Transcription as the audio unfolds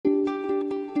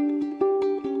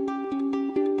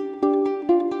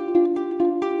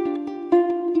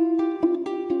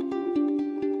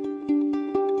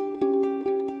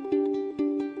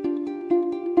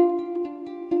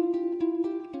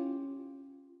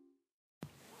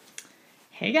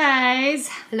Hey guys,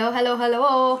 Hello, hello,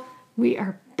 hello. we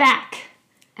are back.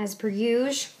 As per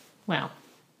usual. Well,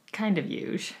 kind of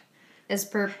usual. As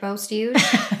per most usual.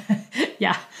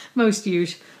 Yeah, most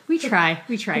usual. We try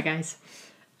guys.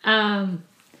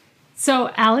 So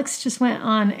Alex just went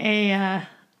on a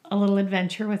little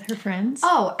adventure with her friends.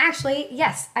 Oh, actually,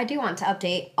 yes, I do want to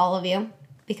update all of you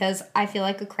because I feel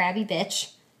like a crabby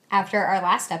bitch after our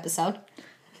last episode.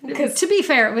 To be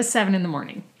fair, it was 7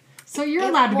 a.m. So you're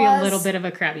allowed to be a little bit of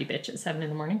a crabby bitch at 7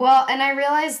 a.m. Well, and I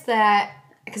realized that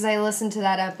because I listened to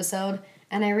that episode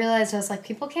and I realized I was like,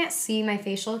 people can't see my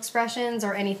facial expressions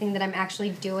or anything that I'm actually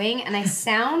doing, and I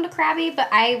sound crabby, but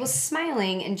I was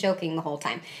smiling and joking the whole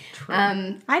time. True.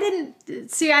 I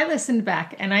didn't see. I listened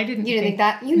back, and I didn't. You didn't think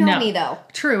that? You know me though.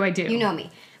 True, I do. You know me.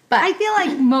 But I feel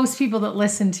like most people that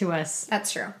listen to us,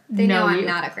 that's true. They know I'm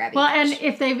not a crabby. Well, bitch.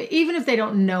 and even if they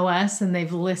don't know us and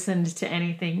they've listened to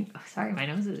anything, sorry, my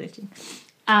nose is itching.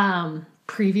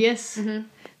 Previous,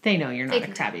 they know you're not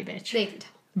a crabby bitch. They can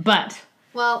tell. But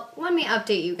well, let me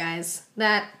update you guys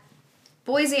that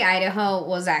Boise, Idaho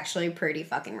was actually pretty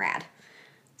fucking rad.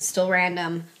 Still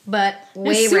random, but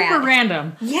way super rad.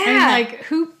 random. Yeah. And like,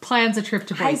 who plans a trip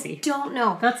to Boise? I don't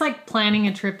know. That's like planning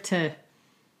a trip to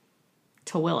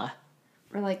Willa.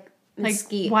 Or like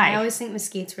Mesquite. Why? I always think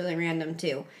Mesquite's really random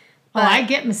too. But I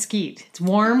get Mesquite. It's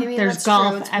warm, I mean, there's that's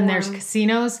golf, true, it's and there's warm.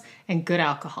 casinos and good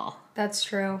alcohol. That's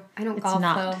true. I don't It's golf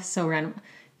not though. so random.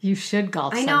 You should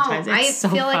golf I know. sometimes. It's I so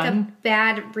feel fun. like a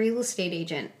bad real estate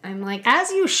agent. I'm like As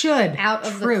you should. out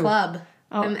of True. the club.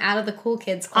 Oh. I'm out of the cool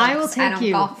kids club. I will take don't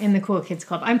you golf. in the Cool Kids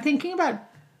Club. I'm thinking about,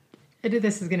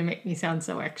 this is going to make me sound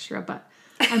so extra, but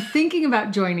I'm thinking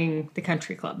about joining the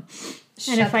country club.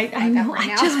 And if I know,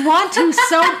 I just want to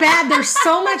so bad. There's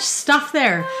so much stuff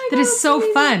there that is so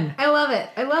fun. I love it.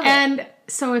 I love it. And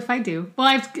so if I do, well,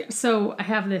 I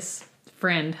have this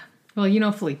friend. Well, you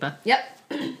know Philippa. Yep.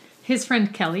 His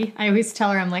friend Kelly. I always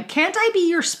tell her, I'm like, can't I be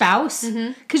your spouse?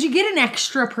 Because you get an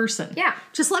extra person. Yeah.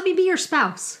 Just let me be your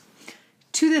spouse.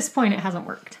 To this point, it hasn't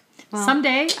worked. Well,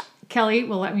 someday, Kelly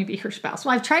will let me be her spouse.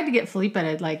 Well, I've tried to get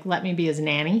Philippa to like let me be his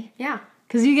nanny. Yeah.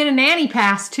 Because you get a nanny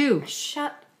pass too.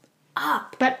 Shut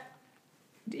up. But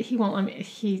he won't let me.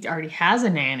 He already has a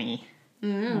nanny.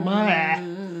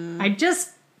 I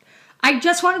just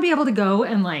want to be able to go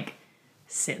and like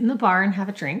sit in the bar and have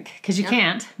a drink. Because you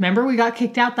can't. Remember, we got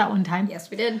kicked out that one time. Yes,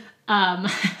 we did.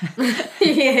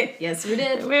 Yes, we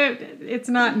did. It's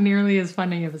not nearly as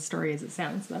funny of a story as it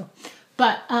sounds, though.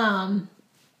 But I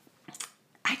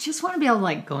just want to be able to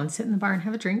like go and sit in the bar and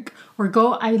have a drink, or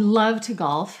go. I love to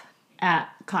golf at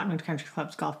Cottonwood Country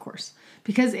Club's golf course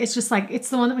because it's just like it's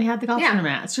the one that we had the golf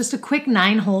tournament at. It's just a quick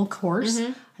 9-hole course.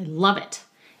 I love it,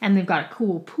 and they've got a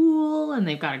cool pool and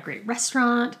they've got a great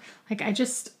restaurant. Like I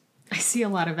see a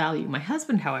lot of value. My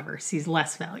husband, however, sees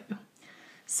less value.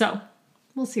 So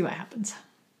we'll see what happens.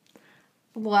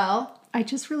 Well, I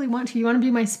just really want to. You want to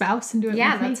be my spouse and do it with me?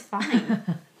 yeah, that's fine.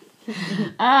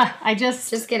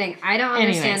 Just kidding. I don't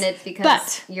understand it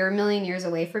because you're a million years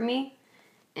away from me,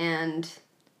 and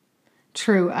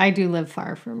true, I do live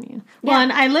far from you. Well,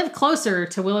 and I live closer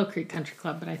to Willow Creek Country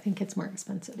Club, but I think it's more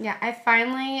expensive. yeah, I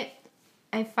finally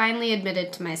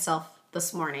admitted to myself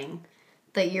this morning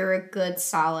that you're a good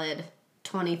solid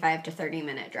 25 to 30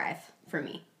 minute drive for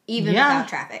me, even without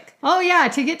traffic. Oh yeah,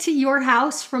 to get to your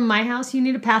house from my house, you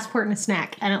need a passport and a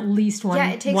snack, and at least one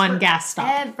gas stop,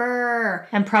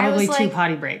 and probably 2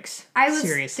 potty breaks. I was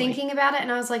seriously thinking about it,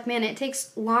 and I was like, man, it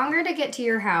takes longer to get to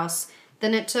your house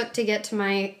than it took to get to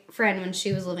my friend when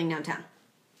she was living downtown.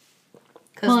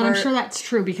 Well, and I'm sure that's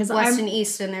true because west and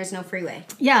east, and there's no freeway.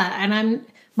 Yeah, and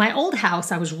my old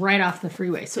house, I was right off the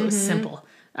freeway, so it was simple.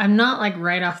 I'm not like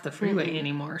right off the freeway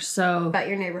anymore, so. But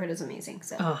your neighborhood is amazing,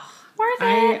 so worth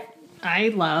it. I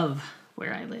love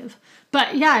where I live,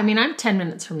 but yeah, I mean, I'm 10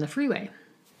 minutes from the freeway,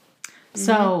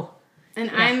 so.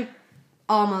 And I'm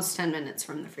almost 10 minutes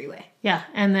from the freeway. Yeah,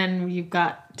 and then you've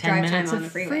got 10 minutes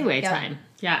of freeway time.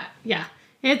 Yeah.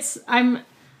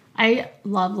 I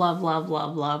love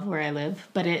where I live,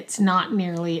 but it's not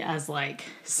nearly as like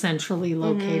centrally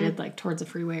located, like towards a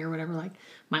freeway or whatever, like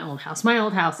my old house. My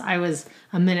old house, I was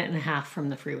a minute and a half from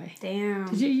the freeway.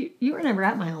 Damn. Did you were never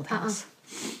at my old house.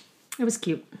 It was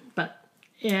cute,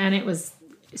 and it was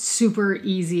super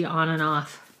easy on and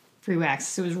off freeway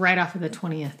access. It was right off of the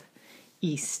 20th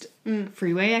East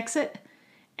freeway exit.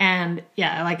 And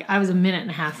yeah, like I was a minute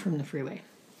and a half from the freeway.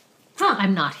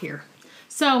 I'm not here.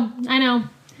 So I know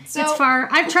it's far.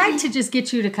 I've tried to just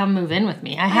get you to come move in with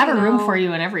me. I have a room for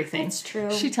you and everything. It's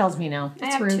true. She tells me no. It's I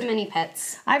have rude. too many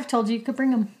pets. I've told you could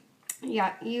bring them.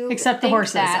 Yeah, you Except the think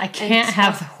horses. that I can't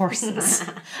have the horses.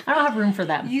 I don't have room for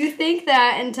them. You think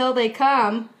that until they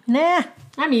come. Nah.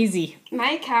 I'm easy.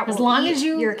 My cat will As long eat as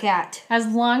you- your cat. As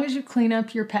long as you clean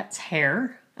up your pet's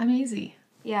hair, I'm easy.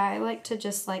 Yeah, I like to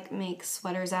just like make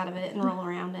sweaters out of it and roll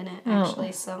around in it, Oh.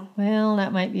 actually. So Well,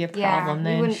 that might be a problem yeah,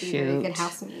 then. we wouldn't Shoot. be very good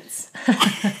housemates.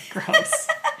 Gross.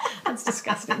 That's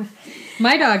disgusting.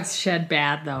 My dogs shed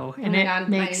bad though, and my it God,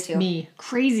 mine makes too. me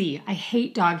crazy. I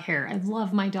hate dog hair. I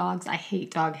love my dogs. I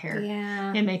hate dog hair.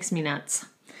 Yeah. It makes me nuts.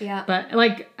 Yeah. But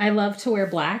like, I love to wear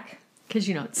black because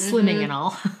you know it's slimming and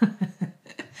all.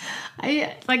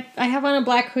 I have on a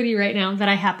black hoodie right now that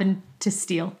I happen to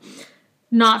steal,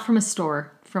 not from a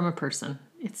store, from a person.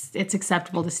 It's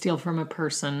acceptable to steal from a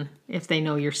person if they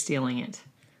know you're stealing it.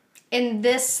 In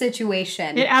this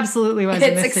situation, It absolutely was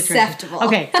in It's this situation. acceptable.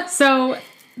 Okay, so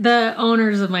the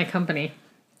owners of my company,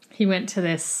 he went to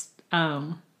this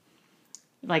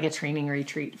like a training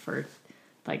retreat for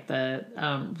like the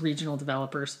regional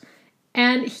developers,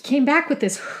 and he came back with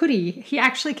this hoodie. He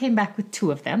actually came back with 2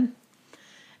 of them,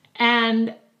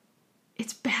 and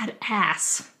it's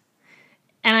badass.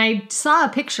 And I saw a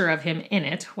picture of him in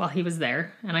it while he was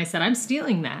there, and I said, I'm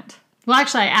stealing that. Well,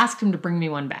 actually, I asked him to bring me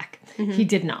one back. He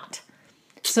did not.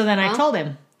 So then I told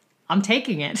him, I'm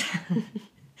taking it.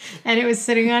 And it was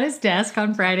sitting on his desk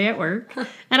on Friday at work.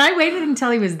 And I waited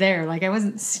until he was there. Like, I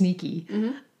wasn't sneaky.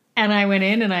 And I went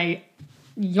in and I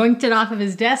yoinked it off of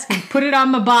his desk and put it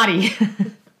on my body.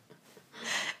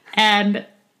 And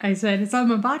I said, it's on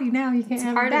my body now. You can't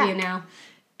have part it back. of you now.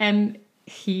 And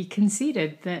he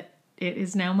conceded that it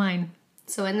is now mine.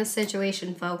 So in this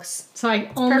situation, folks, So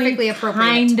I only Perfectly appropriate.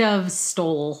 kind of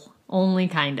stole. Only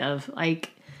kind of.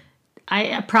 Like,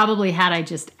 I probably, had I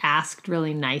just asked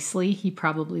really nicely, he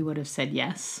probably would have said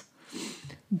yes.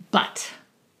 But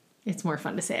it's more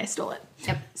fun to say I stole it.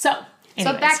 yep. So, So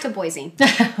anyways, back to Boise.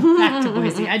 back to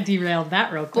Boise. I derailed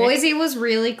that real quick. Boise was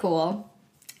really cool.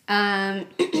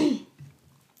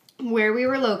 Where we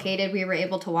were located, we were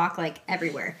able to walk like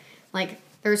everywhere. Like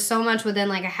there's so much within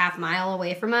like a half mile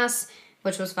away from us,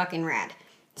 which was fucking rad.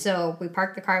 So we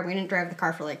parked the car. We didn't drive the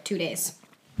car for like 2 days.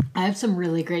 I have some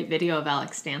really great video of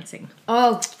Alex dancing.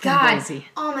 Oh God! Boise.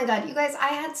 Oh my God! You guys, I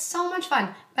had so much fun.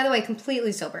 By the way,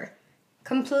 completely sober.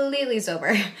 Completely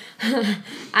sober.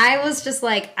 I was just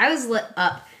like, I was lit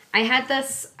up. I had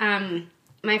this.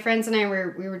 My friends and I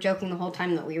were joking the whole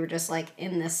time that we were just like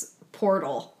in this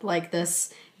portal, like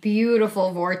this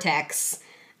beautiful vortex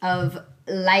of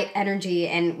light energy,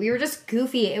 and we were just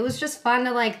goofy. It was just fun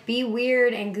to like be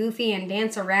weird and goofy and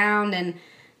dance around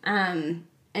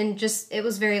and just it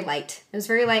was very light. It was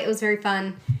very light. It was very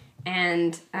fun.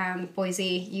 And Boise,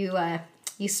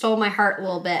 you stole my heart a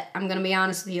little bit. I'm gonna be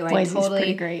honest with you. Boise's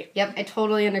pretty great. Yep, I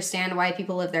totally understand why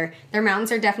people live there. Their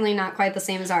mountains are definitely not quite the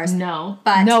same as ours. No,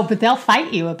 But- but they'll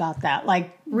fight you about that.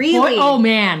 Like, Really? oh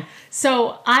man.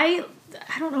 So I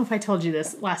don't know if I told you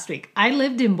this last week. I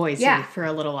lived in Boise Yeah. for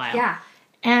a little while. Yeah.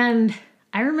 And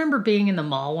I remember being in the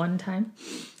mall one time,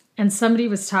 and somebody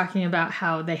was talking about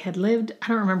how they had lived, I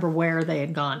don't remember where they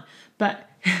had gone, but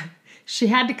she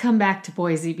had to come back to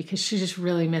Boise because she just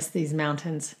really missed these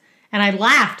mountains. And I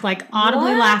laughed, like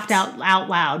audibly What? laughed out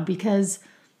loud because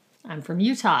I'm from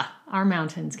Utah. Our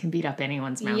mountains can beat up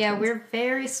anyone's mountains. Yeah, we're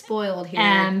very spoiled here.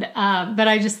 And but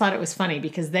I just thought it was funny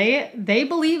because they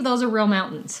believe those are real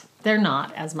mountains. They're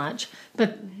not as much,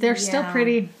 but they're still Yeah.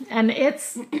 pretty. And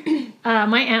it's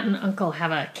my aunt and uncle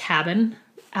have a cabin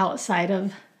outside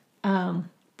of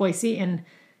Boise, and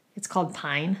it's called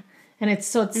Pine, and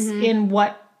it's in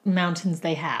what mountains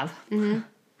they have, and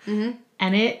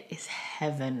it is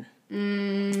heaven.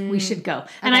 We should go,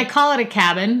 and I call it a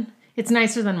cabin. It's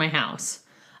nicer than my house,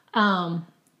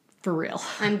 for real.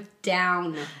 I'm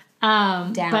down.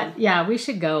 Down. But yeah, we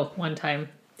should go one time.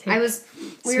 Take We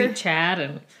Sweet were Chad,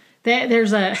 and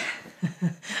there's a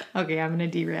okay, I'm gonna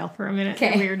derail for a minute.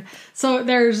 Okay. Weird. So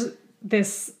there's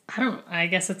this, I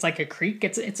guess it's like a creek.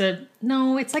 It's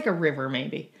like a river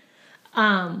maybe.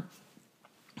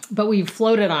 But we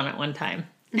floated on it one time.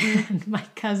 And my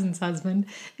cousin's husband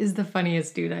is the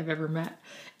funniest dude I've ever met.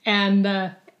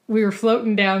 And we were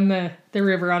floating down the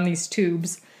river on these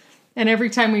tubes. And every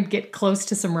time we'd get close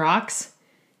to some rocks,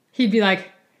 he'd be like,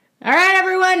 all right,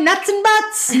 everyone, nuts and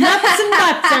butts,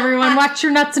 everyone, watch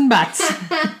your nuts and butts.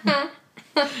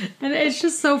 And it's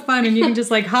just so fun. And you can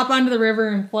just like hop onto the river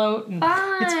and float. And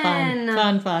it's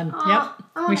fun. Aw, Yep.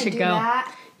 I wanna We should do go.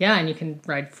 that. Yeah, and you can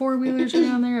ride 4-wheelers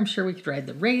around there. I'm sure we could ride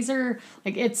the Razor.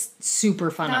 Like, it's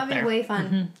super fun That up would there. be way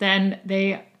fun. Then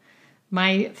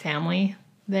my family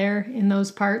there in those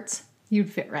parts,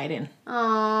 you'd fit right in.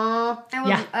 Aw,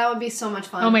 Yeah. that would be so much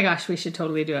fun. Oh my gosh, we should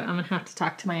totally do it. I'm going to have to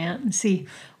talk to my aunt and see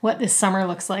what this summer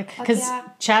looks like. Because yeah.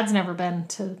 Chad's never been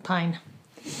to Pine.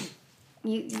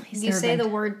 You never say been. the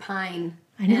word pine,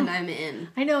 I know. and I'm in.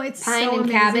 I know, it's Pine so and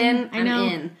amazing. cabin, I know.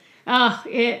 I'm in. Oh,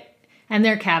 and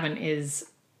their cabin is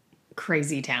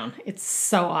crazy town. It's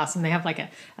so awesome. They have like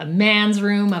a man's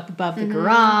room up above the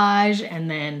garage, and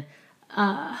then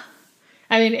I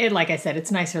mean, like I said,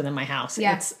 it's nicer than my house.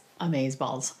 Yeah. It's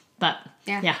amazeballs. But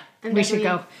Yeah. we should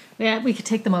go. Yeah, we could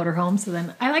take the motorhome. So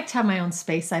then I like to have my own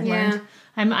space. I've learned.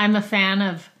 I'm a fan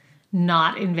of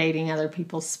not invading other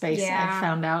people's space. Yeah. I've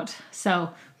found out. So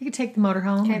we could take the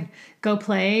motorhome and go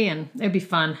play, and it'd be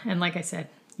fun. And like I said,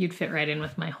 you'd fit right in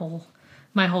with my whole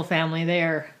family. They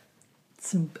are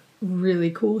some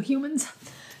really cool humans.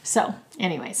 So,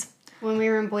 anyways, When we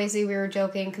were in Boise, we were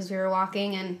joking because we were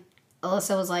walking, and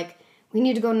Alyssa was like, "We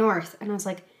need to go north," and I was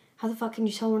like, "How the fuck can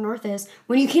you tell where north is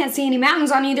when you can't see any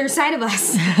mountains on either side of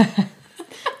us?"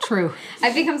 true.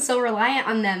 I've become so reliant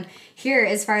on them here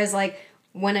as far as like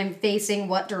when I'm facing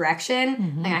what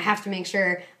direction. Like I have to make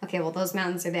sure, okay, well those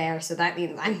mountains are there, so that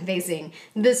means I'm facing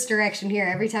this direction here.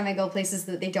 Every time I go places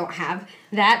that they don't have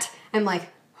that, I'm like,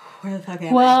 where the fuck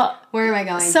am I? Where am I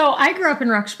going? So I grew up in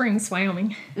Rock Springs,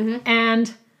 Wyoming,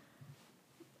 and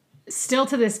still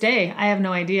to this day, I have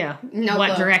no idea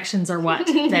what clue. directions are what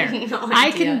there. I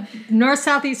idea. can north,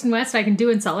 south, east, and west. I can do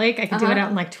in Salt Lake. I can do it out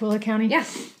in like Tooele County. Yeah.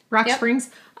 Rock Springs.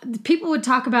 People would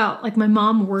talk about, like, my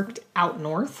mom worked out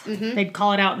north. They'd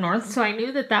call it out north. So I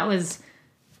knew that was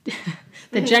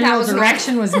the general was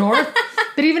direction was north.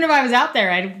 But even if I was out there,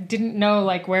 I didn't know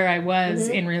like where I was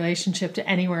in relationship to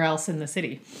anywhere else in the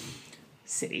city.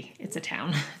 It's a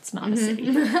town. It's not a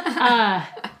city.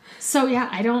 So yeah,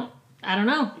 I don't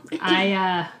know.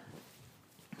 Yeah,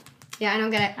 I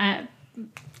don't get it. I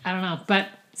don't know. But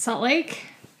Salt Lake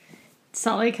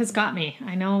has got me.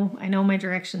 I know my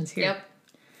directions here. Yep.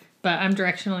 But I'm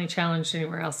directionally challenged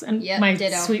anywhere else. And Yep, my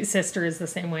ditto. sweet sister is the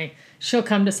same way. She'll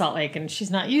come to Salt Lake and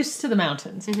she's not used to the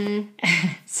mountains.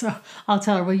 So I'll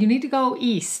tell her, well, you need to go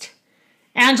east.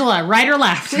 Angela, right or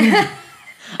left?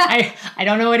 I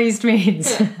don't know what east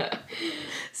means.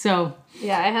 So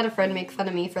Yeah, I had a friend make fun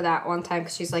of me for that one time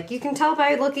because she's like, you can tell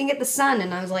by looking at the sun.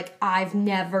 And I was like, I've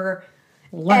never,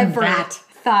 learn ever that.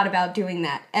 thought about doing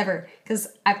that, ever. Because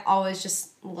I've always just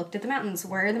looked at the mountains.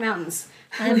 Where are the mountains?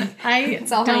 I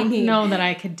That's all I don't need. know that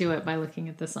I could do it by looking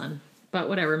at the sun. But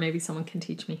whatever, maybe someone can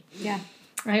teach me. Yeah.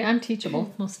 I'm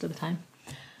teachable most of the time.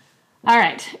 All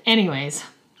right. Anyways,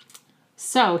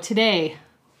 so today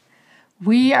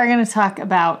we are going to talk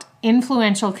about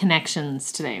influential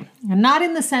connections today. And not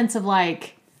in the sense of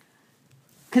like,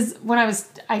 because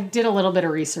I did a little bit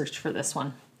of research for this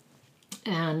one.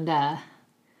 And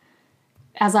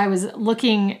as I was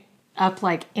looking up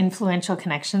like influential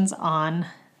connections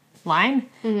online,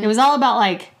 it was all about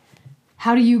like,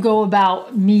 how do you go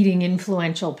about meeting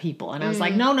influential people? And I was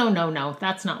like, no,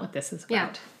 that's not what this is about.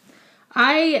 Yeah.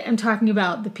 I am talking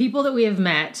about the people that we have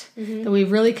met, that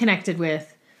we've really connected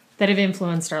with, that have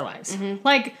influenced our lives.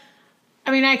 Like,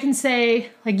 I mean, I can say,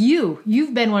 like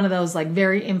you've been one of those like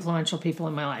very influential people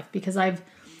in my life because I've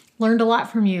learned a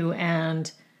lot from you, and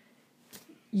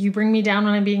you bring me down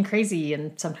when I'm being crazy,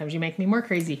 and sometimes you make me more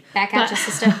crazy. Back at you,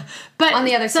 sister. But On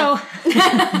the other side.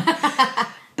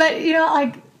 But you know,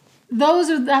 like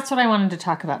that's what I wanted to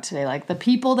talk about today. Like the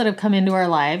people that have come into our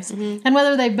lives, and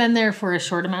whether they've been there for a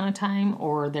short amount of time,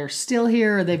 or they're still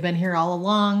here, or they've been here all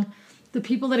along. The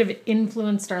people that have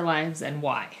influenced our lives and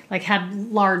why, like had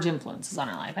large influences on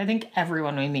our life. I think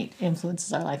everyone we meet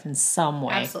influences our life in some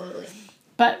way. Absolutely.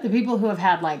 But the people who have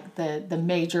had like the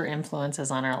major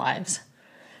influences on our lives.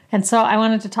 And so I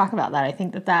wanted to talk about that. I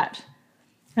think I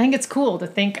think it's cool to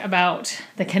think about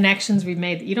the connections we've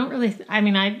made that you don't really, I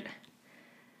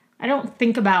don't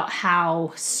think about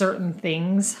how certain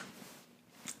things,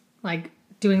 like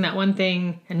doing that one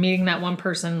thing and meeting that one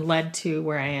person, led to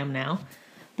where I am now.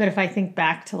 But if I think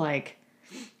back to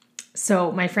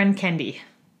so my friend Kendi,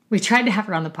 we tried to have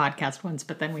her on the podcast once,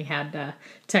 but then we had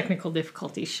technical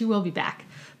difficulties. She will be back.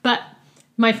 But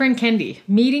my friend Kendi,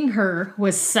 meeting her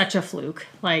was such a fluke.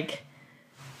 Like,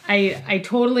 I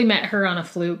totally met her on a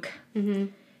fluke.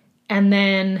 And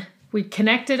then we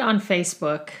connected on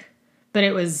Facebook, but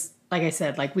it was, like I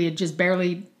said, like we had just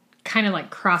barely kind of like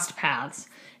crossed paths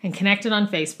and connected on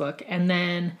Facebook. And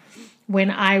then when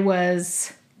I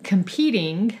was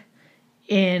competing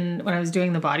when I was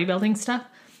doing the bodybuilding stuff,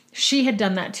 she had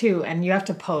done that too. And you have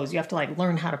to pose. You have to like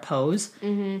learn how to pose.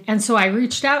 And so I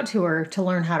reached out to her to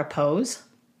learn how to pose.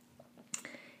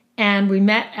 And we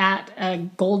met at a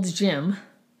Gold's Gym.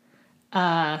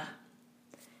 And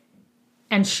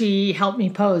she helped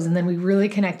me pose. And then we really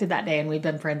connected that day, and we've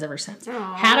been friends ever since.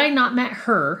 Aww. Had I not met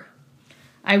her,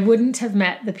 I wouldn't have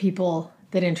met the people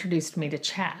that introduced me to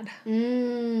Chad.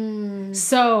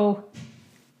 So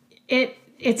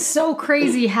it's so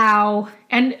crazy how,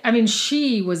 and I mean,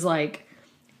 she was like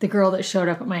the girl that showed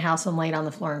up at my house and laid on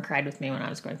the floor and cried with me when I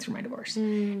was going through my divorce.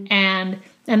 And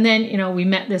then, you know, we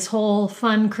met this whole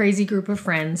fun, crazy group of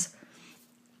friends.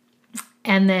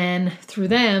 And then through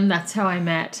them, that's how I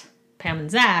met Pam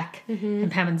and Zach.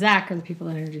 And Pam and Zach are the people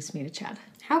that introduced me to Chad.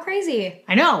 How crazy.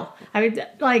 I know. I mean,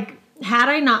 like, had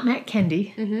I not met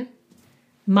Kendi,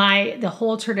 the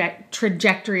whole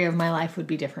trajectory of my life would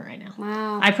be different right now.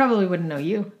 Wow. I probably wouldn't know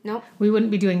you. Nope. We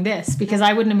wouldn't be doing this because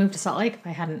I wouldn't have moved to Salt Lake if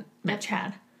I hadn't met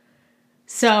Chad.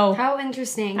 So how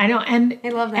interesting. I know, and I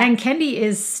love that. And Kendi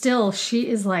is still,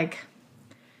 she's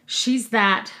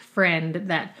that friend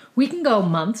that we can go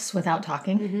months without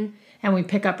talking, and we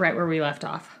pick up right where we left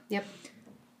off. Yep.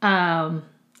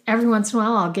 Every once in a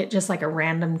while, I'll get just like a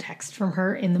random text from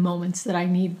her in the moments that I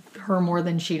need her more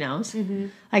than she knows.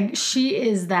 Like, she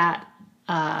is that,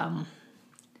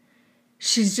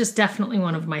 she's just definitely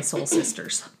one of my soul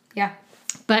sisters. Yeah.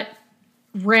 But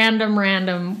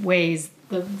random ways,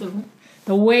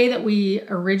 the way that we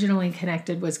originally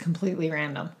connected was completely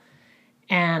random.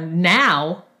 And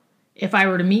now, if I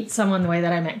were to meet someone the way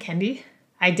that I met Kendi,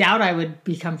 I doubt I would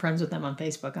become friends with them on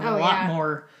Facebook. I'm a lot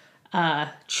more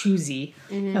choosy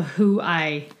of who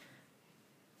I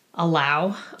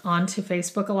allow onto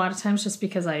Facebook a lot of times, just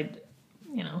because I'm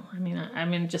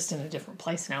just in a different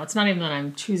place now. It's not even that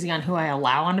I'm choosing on who I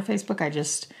allow onto Facebook. I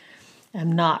just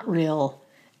am not real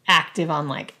active on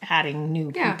like adding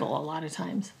new people a lot of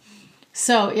times.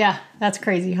 So yeah, that's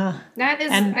crazy, huh? That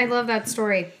is, I love that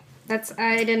story.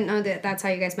 I didn't know that's how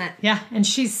you guys met. Yeah, and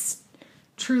she's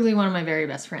truly one of my very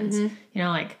best friends. You know,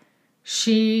 like,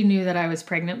 she knew that I was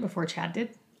pregnant before Chad did.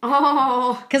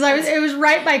 Oh. Because it was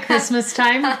right by Christmas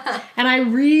time, and I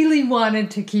really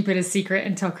wanted to keep it a secret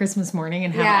until Christmas morning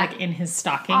and have it like in his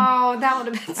stocking. Oh, that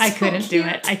would have been so I couldn't cute. do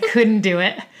it. I couldn't do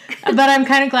it. But I'm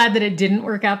kind of glad that it didn't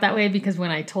work out that way, because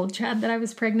when I told Chad that I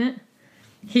was pregnant,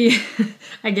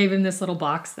 I gave him this little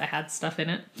box that had stuff in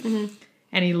it.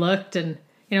 And he looked, and,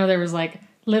 you know, there was like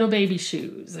little baby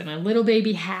shoes and a little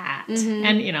baby hat.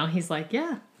 And, you know, he's like,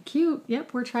 yeah, cute.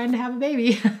 Yep, we're trying to have a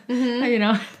baby. You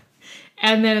know.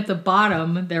 And then at the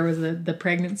bottom, there was the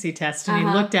pregnancy test. And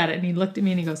he looked at it, and he looked at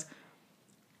me, and he goes,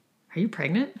 "Are you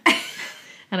pregnant?"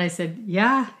 And I said,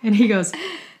 "Yeah." And he goes,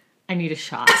 "I need a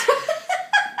shot."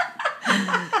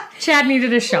 Chad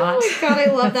needed a shot. Oh my God,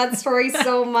 I love that story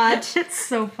so much. It's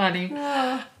so funny.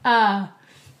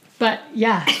 But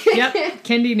yeah,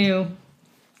 Kendi knew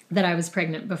that I was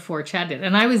pregnant before Chad did.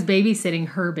 And I was babysitting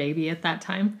her baby at that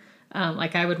time.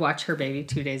 Like, I would watch her baby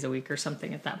 2 days a week or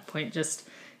something at that point, just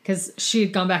because she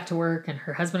had gone back to work and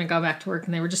her husband had gone back to work,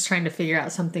 and they were just trying to figure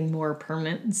out something more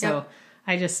permanent. And so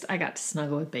I got to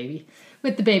snuggle with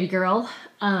the baby girl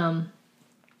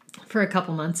for a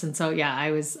couple months. And so, yeah,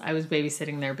 I was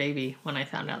babysitting their baby when I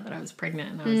found out that I was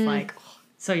pregnant. And I was like, oh.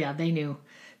 So yeah, they knew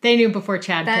before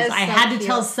Chad, because I had to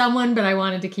tell someone, but I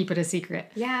wanted to keep it a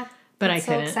secret. Yeah. But I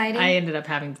couldn't. So exciting. I ended up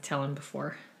having to tell him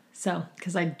before. So,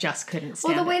 because I just couldn't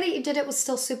stand it. Well, the way that you did it was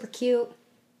still super cute.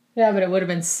 Yeah, but it would have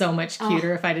been so much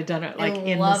cuter if I'd have done it like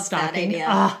in the stocking. That idea.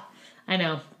 Oh, I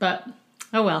know. But,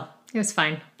 oh well. It was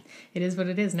fine. It is what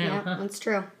it is now. Yeah, huh? that's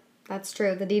true. That's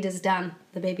true. The deed is done.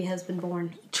 The baby has been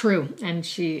born. True. And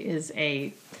she is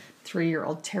a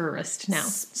 3-year-old terrorist now.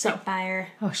 Spitfire.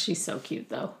 Oh, she's so cute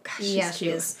though. Gosh, she's Yeah, cute. she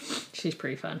is. She's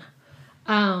pretty fun.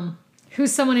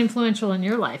 Who's someone influential in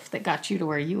your life that got you to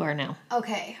where you are now?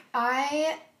 Okay.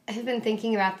 I have been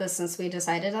thinking about this since we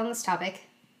decided on this topic.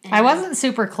 I wasn't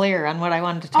super clear on what I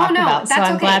wanted to talk about, so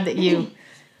I'm glad that you...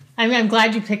 I'm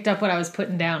glad you picked up what I was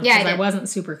putting down, because I wasn't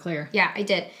super clear. Yeah, I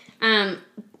did.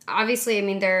 Obviously, I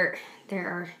mean, there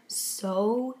are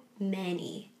so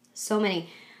many.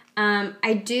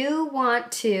 I do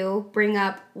want to bring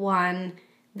up one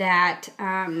that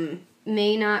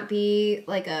may not be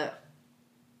like a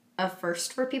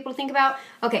first for people to think about.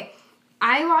 Okay,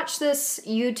 I watched this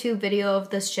YouTube video of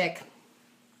this chick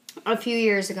a few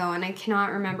years ago, and I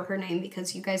cannot remember her name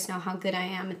because you guys know how good I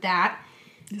am at that.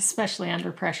 Especially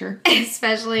under pressure.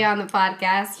 Especially on the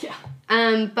podcast. Yeah.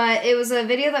 But it was a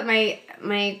video that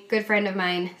my good friend of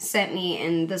mine sent me,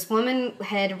 and this woman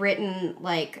had written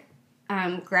like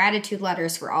gratitude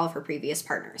letters for all of her previous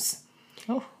partners.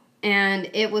 Oh. And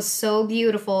it was so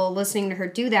beautiful listening to her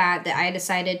do that I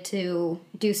decided to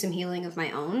do some healing of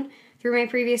my own through my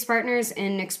previous partners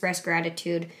and express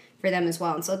gratitude for them as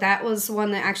well. And so that was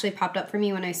one that actually popped up for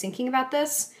me when I was thinking about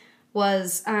this,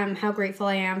 was how grateful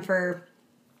I am for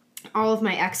all of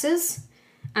my exes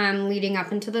leading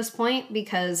up into this point,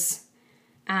 because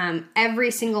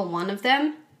every single one of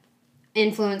them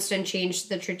influenced and changed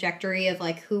the trajectory of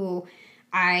like who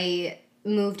I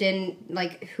moved in,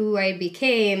 like, who I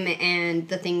became and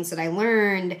the things that I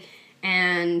learned,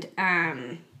 and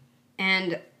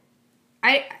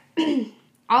I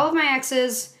all of my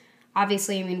exes,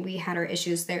 obviously, I mean, we had our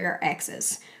issues. They're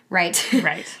exes, right?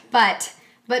 Right. But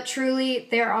truly,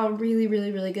 they're all really,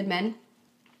 really, really good men.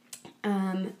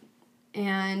 And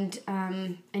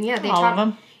yeah, they all talk. of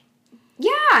them.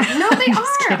 Yeah, no, they Just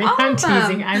are. kidding. All I'm of them.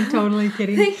 teasing. I'm totally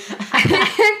kidding.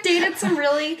 I've dated some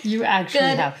really You actually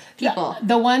good have people.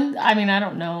 The one. I mean, I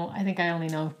don't know. I think I only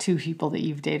know 2 people that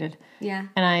you've dated, Yeah.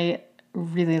 and I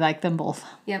really like them both.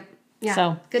 Yep. Yeah.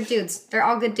 So- good dudes. They're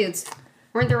all good dudes.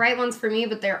 Weren't the right ones for me,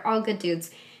 but they're all good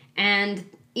dudes. And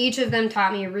each of them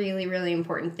taught me really, really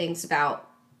important things about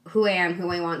who I am,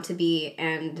 who I want to be,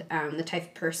 and the type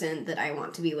of person that I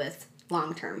want to be with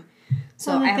long term.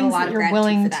 So And the I have a things lot that of you're gratitude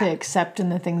willing for that. to accept,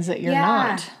 and the things that you're Yeah.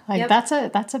 not. Like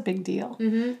Yep. that's a big deal.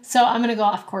 Mm-hmm. So I'm gonna go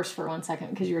off course for 1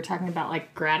 second because you were talking about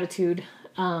like gratitude.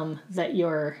 That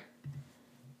you're.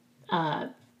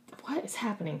 What is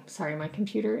happening? Sorry, my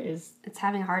computer is. It's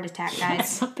having a heart attack, guys.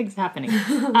 Something's happening.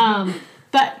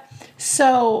 But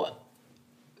so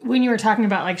when you were talking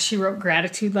about like she wrote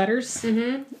gratitude letters,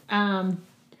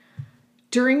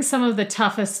 during some of the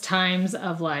toughest times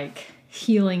of like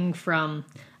healing from,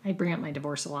 I bring up my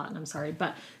divorce a lot and I'm sorry,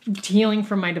 but healing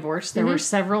from my divorce, there were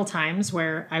several times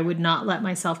where I would not let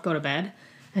myself go to bed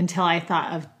until I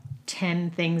thought of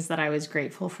 10 things that I was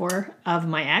grateful for of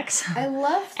my ex. I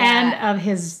love that. And of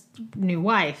his new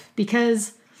wife,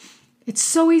 because it's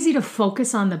so easy to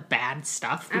focus on the bad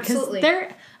stuff because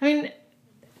Absolutely.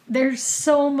 there's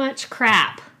so much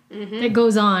crap that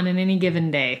goes on in any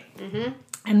given day.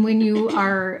 And when you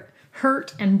are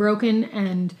hurt and broken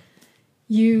and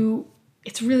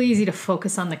it's really easy to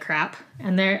focus on the crap.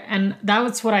 And that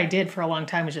was what I did for a long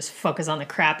time, was just focus on the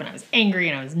crap, and I was angry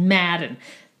and I was mad and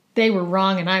they were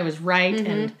wrong and I was right.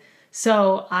 And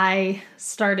so I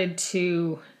started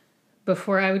to,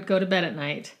 before I would go to bed at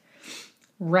night,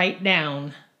 write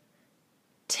down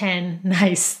 10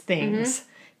 nice things,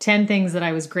 10 things that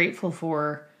I was grateful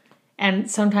for. And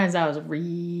sometimes that was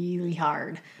really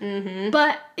hard.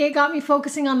 But it got me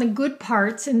focusing on the good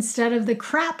parts instead of the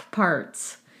crap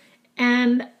parts.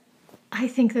 And I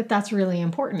think that that's really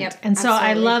important. Yep, and so absolutely.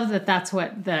 I love that that's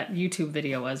what that YouTube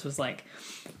video was like,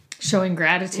 showing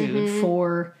gratitude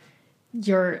for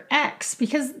your ex.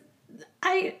 Because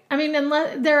I mean,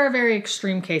 there are very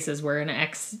extreme cases where an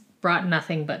ex brought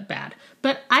nothing but bad.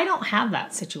 But I don't have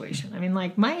that situation. I mean,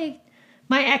 like my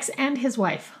ex and his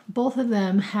wife, both of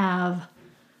them have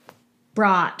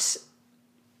brought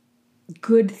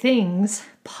good things,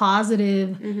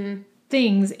 positive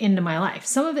things into my life.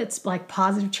 Some of it's like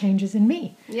positive changes in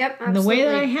me. Yep, absolutely. And the way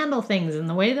that I handle things and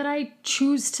the way that I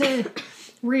choose to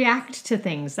react to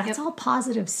things. That's all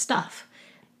positive stuff.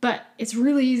 But it's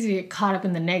really easy to get caught up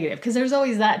in the negative, because there's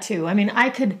always that too. I mean,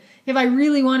 if I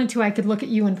really wanted to, I could look at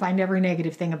you and find every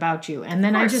negative thing about you, and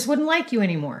then I just wouldn't like you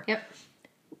anymore. Yep.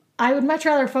 I would much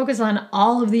rather focus on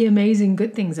all of the amazing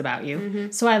good things about you.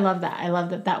 So I love that. I love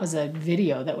that that was a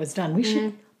video that was done. We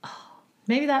should,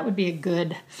 maybe that would be a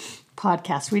good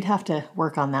podcast. We'd have to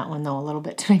work on that one though a little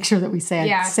bit to make sure that we say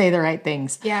the right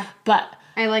things. Yeah. But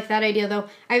I like that idea though.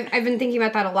 I've been thinking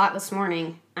about that a lot this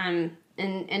morning.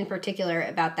 In particular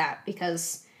about that,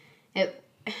 because I'm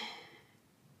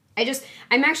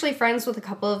actually friends with a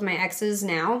couple of my exes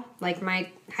now, like my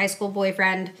high school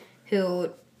boyfriend who,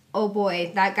 oh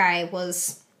boy, that guy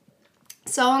was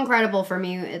so incredible for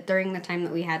me during the time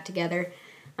that we had together.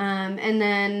 And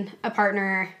then a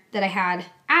partner that I had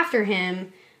after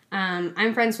him,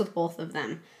 I'm friends with both of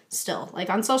them still.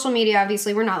 Like on social media,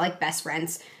 obviously we're not like best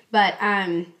friends, but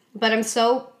I'm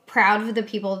so proud of the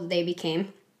people that they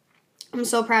became. I'm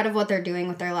so proud of what they're doing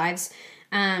with their lives.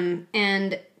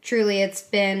 And truly, it's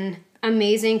been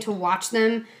amazing to watch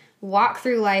them walk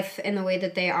through life in the way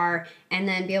that they are, and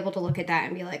then be able to look at that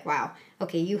and be like, wow,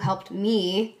 okay, you helped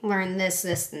me learn this,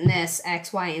 and this,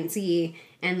 X, Y, and Z,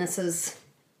 and this has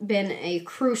been a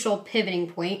crucial pivoting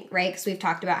point, right? Because we've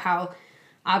talked about how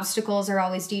obstacles are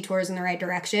always detours in the right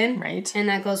direction. Right. And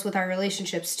that goes with our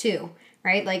relationships too.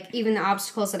 Right? Like, even the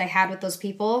obstacles that I had with those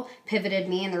people pivoted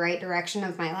me in the right direction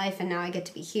of my life, and now I get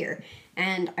to be here.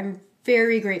 And I'm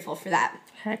very grateful for that.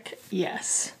 heck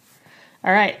yes.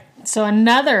 All right. So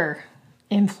another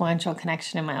influential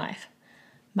connection in my life,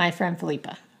 my friend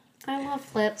Felipa. I love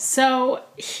Flip. So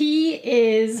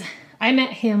I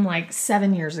met him like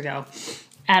 7 years ago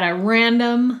at a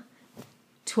random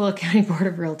Tooele County Board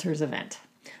of Realtors event.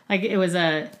 Like he was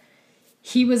a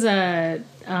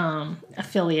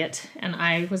affiliate and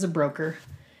I was a broker,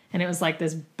 and it was like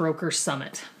this broker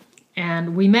summit.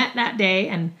 And we met that day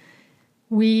and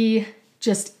we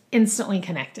just instantly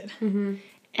connected.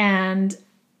 And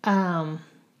from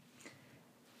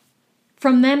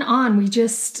then on, we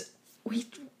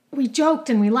joked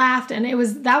and we laughed, and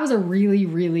that was a really,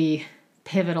 really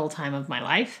pivotal time of my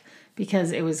life,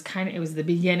 because it was the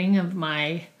beginning of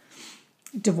my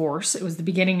divorce. It was the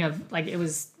beginning of, like, it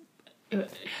was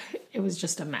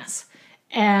just a mess.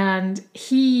 And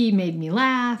he made me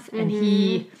laugh, and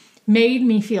he made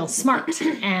me feel smart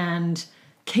and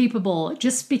capable,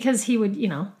 just because he would,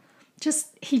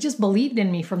 he just believed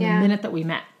in me from the minute that we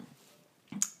met.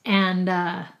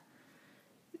 And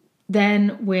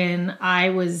then when I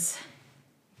was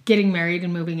getting married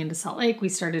and moving into Salt Lake, we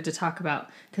started to talk about,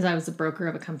 because I was a broker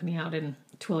of a company out in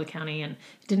Tooele County, and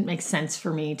it didn't make sense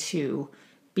for me to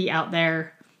be out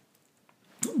there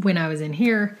when I was in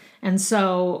here. And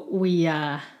so we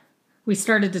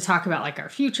started to talk about, like, our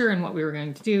future and what we were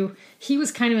going to do. He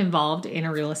was kind of involved in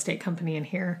a real estate company in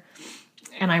here,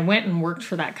 and I went and worked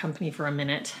for that company for a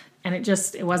minute, and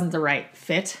it wasn't the right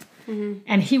fit.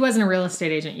 And he wasn't a real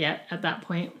estate agent yet at that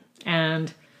point.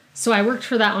 And so I worked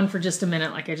for that one for just a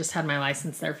minute. Like, I just had my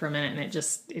license there for a minute, and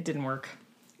it didn't work.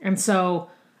 And so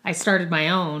I started my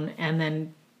own, and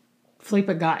then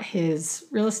Felipe got his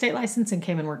real estate license and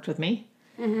came and worked with me.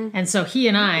 And so he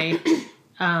and I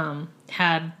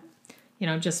had,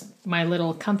 just my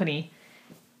little company.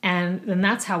 And then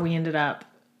that's how we ended up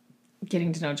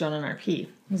getting to know Jonan RP,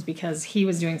 was because he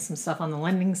was doing some stuff on the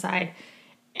lending side.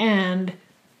 And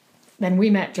then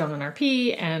we met Jonan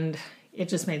RP, and it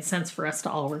just made sense for us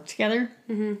to all work together.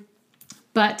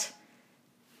 But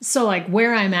so, like,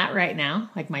 where I'm at right now,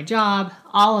 like my job,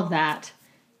 all of that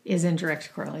is in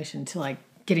direct correlation to, like,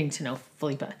 getting to know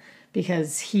Felipe,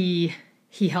 because he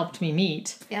helped me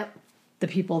meet the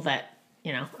people that,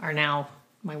 are now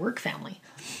my work family.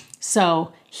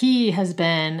 So he has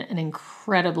been an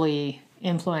incredibly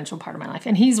influential part of my life.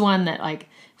 And he's one that, like,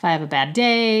 if I have a bad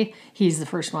day, he's the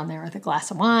first one there with a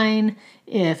glass of wine.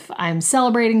 If I'm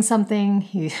celebrating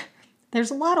something,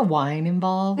 there's a lot of wine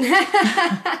involved.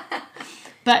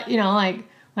 But, like,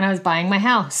 when I was buying my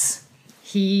house,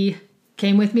 he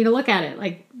came with me to look at it,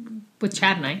 like, with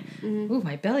Chad and I. Ooh,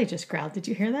 my belly just growled. Did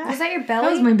you hear that? Was that your belly?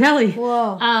 That was my belly.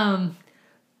 Whoa.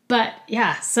 But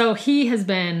yeah, so he has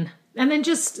been, and then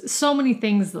just so many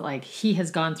things that, like, he has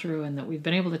gone through and that we've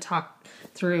been able to talk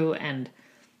through, and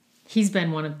he's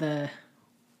been a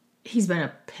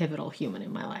pivotal human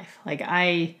in my life. Like,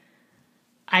 I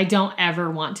don't ever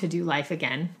want to do life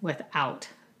again without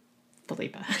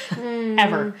Felipe.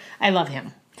 Ever. I love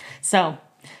him. So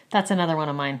that's another one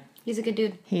of mine. He's a good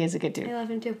dude. He is a good dude. I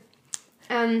love him too.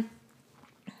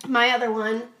 My other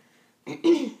one,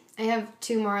 I have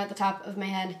two more at the top of my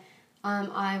head.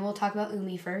 I will talk about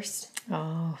Umi first.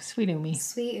 Oh, sweet Umi.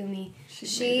 Sweet Umi.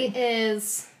 She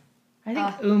is... I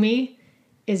think Umi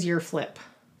is your Flip.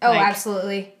 Oh, like,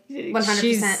 absolutely.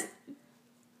 100%.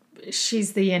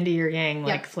 She's the yin to your yang,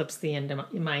 like Flip's the yin to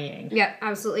my yang. Yeah,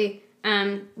 absolutely.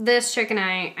 This chick and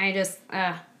I just,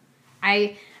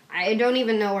 I don't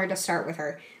even know where to start with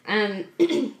her.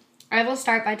 I will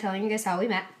start by telling you guys how we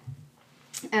met.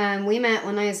 We met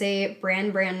when I was a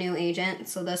brand new agent,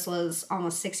 so this was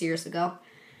almost 6 years ago.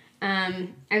 I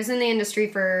was in the industry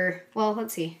for, well,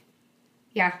 let's see.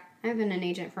 Yeah, I've been an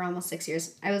agent for almost 6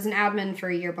 years. I was an admin for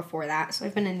a year before that, so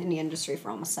I've been in the industry for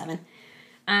almost 7.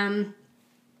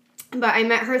 But I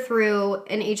met her through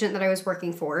an agent that I was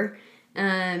working for,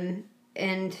 and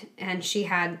she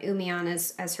had Umi on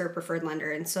as her preferred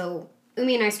lender, and so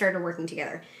Umi and I started working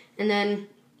together. And then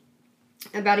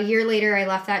about a year later, I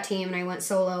left that team and I went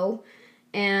solo,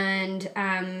 and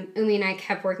Umi and I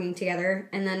kept working together.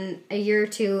 And then a year or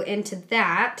two into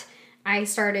that, I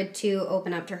started to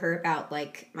open up to her about,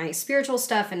 like, my spiritual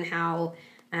stuff and how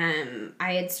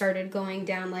I had started going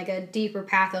down, like, a deeper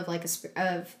path of, like,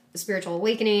 of spiritual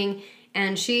awakening,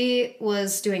 and she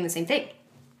was doing the same thing.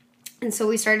 And so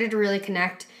we started to really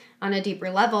connect on a deeper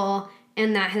level,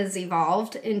 and that has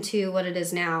evolved into what it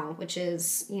is now, which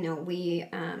is, we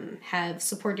have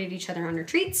supported each other on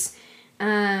retreats.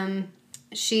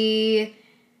 She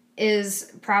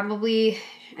is probably,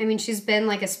 she's been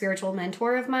like a spiritual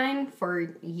mentor of mine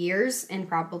for years and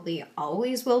probably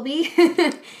always will be.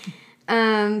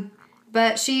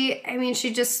 But she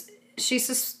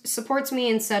supports me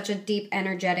in such a deep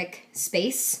energetic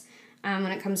space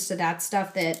when it comes to that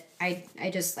stuff that I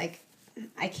just, like,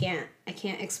 I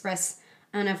can't express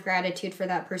enough gratitude for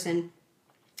that person.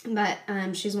 But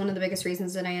she's one of the biggest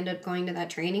reasons that I ended up going to that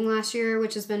training last year,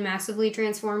 which has been massively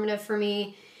transformative for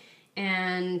me.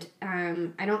 And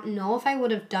I don't know if I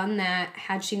would have done that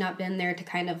had she not been there to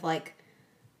kind of, like,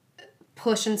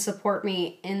 push and support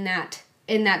me in that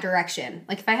in that direction.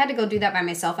 Like if I had to go do that by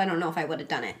myself, I don't know if I would have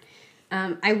done it.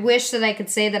 I wish that I could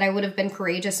say that I would have been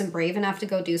courageous and brave enough to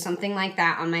go do something like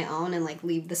that on my own and like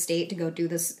leave the state to go do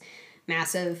this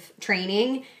massive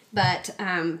training. But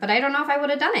I don't know if I would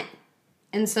have done it.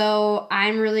 And so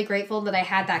I'm really grateful that I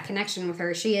had that connection with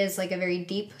her. She is like a very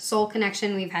deep soul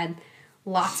connection. We've had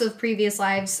lots of previous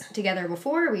lives together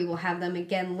before. We will have them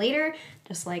again later,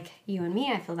 just like you and me.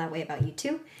 I feel that way about you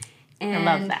too. And,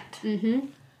 I love that. Mm-hmm.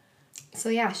 So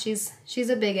yeah, she's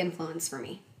a big influence for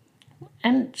me.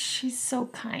 And she's so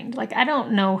kind. Like, I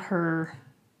don't know her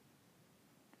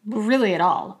really at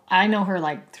all. I know her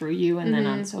like through you and then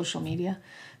on social media.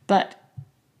 But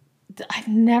I've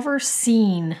never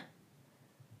seen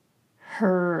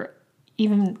her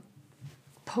even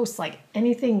post like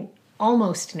anything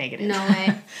almost negative. No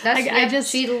way. That's like,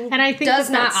 she and I think does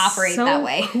not that's operate so that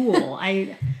way. Cool.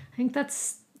 I think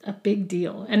that's a big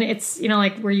deal. And it's,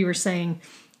 like where you were saying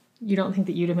you don't think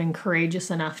that you'd have been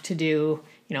courageous enough to do,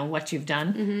 what you've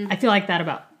done. I feel like that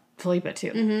about Felipe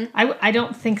too. I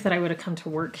don't think that I would have come to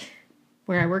work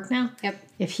where I work now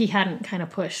if he hadn't kind of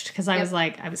pushed, because I was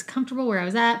like, I was comfortable where I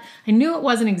was at. I knew it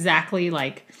wasn't exactly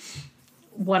like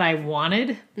what I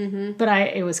wanted, but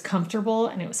it was comfortable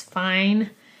and it was fine.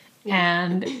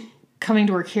 And coming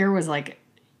to work here was like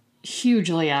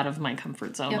hugely out of my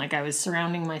comfort zone. Like I was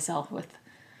surrounding myself with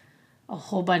a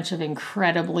whole bunch of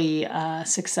incredibly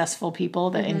successful people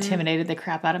that intimidated the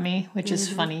crap out of me, which is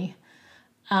funny.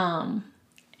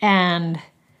 And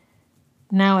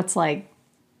now it's like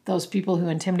those people who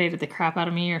intimidated the crap out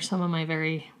of me are some of my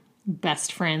very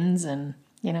best friends, and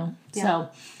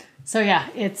so yeah,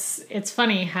 it's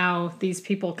funny how these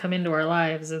people come into our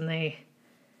lives and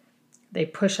they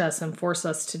push us and force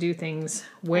us to do things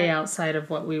way outside of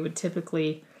what we would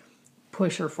typically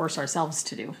push or force ourselves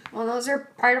to do. Well, those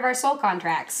are part of our soul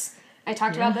contracts. I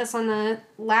talked about this on the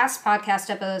last podcast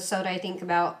episode, I think,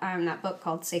 about that book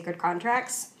called Sacred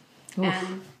Contracts. Oof.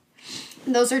 And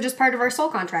those are just part of our soul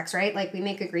contracts, right? Like we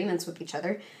make agreements with each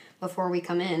other before we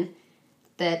come in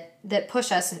that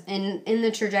push us in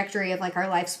the trajectory of like our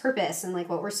life's purpose and like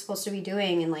what we're supposed to be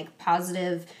doing and like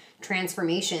positive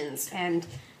transformations. And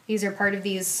these are part of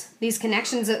these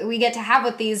connections that we get to have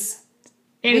with these.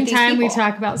 Anytime we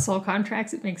talk about soul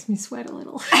contracts, it makes me sweat a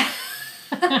little.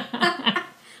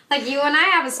 Like you and I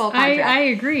have a soul contract. I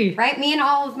agree. Right? Me and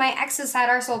all of my exes had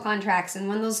our soul contracts. And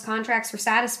when those contracts were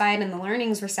satisfied and the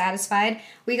learnings were satisfied,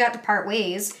 we got to part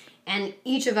ways. And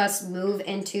each of us move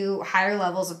into higher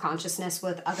levels of consciousness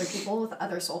with other people, with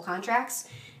other soul contracts.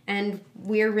 And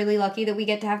we're really lucky that we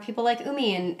get to have people like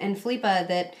Umi and Felipe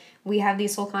that we have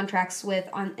these soul contracts with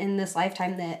in this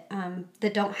lifetime that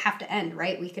don't have to end,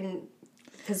 right? We can...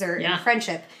 because they're in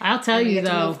friendship. I'll tell you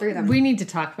though, we need to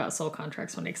talk about soul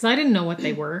contracts one day, because I didn't know what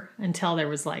they were until there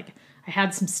was like, I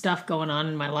had some stuff going on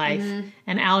in my life,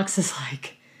 and Alex is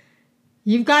like,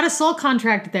 you've got a soul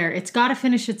contract there. It's got to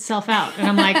finish itself out. And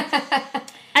I'm like,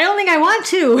 I don't think I want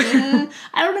to.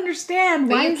 I don't understand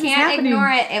why you can't ignore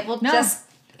it. It will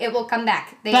it will come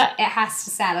back. It has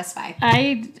to satisfy.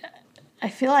 I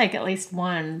feel like at least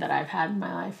one that I've had in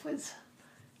my life was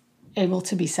able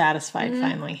to be satisfied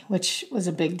finally, which was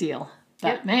a big deal.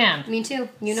 But man, me too.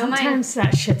 Sometimes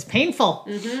that shit's painful.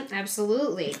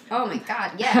 Absolutely. Oh my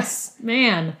God, yes.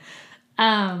 Man.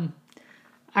 All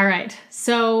right.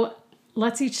 So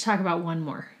let's each talk about one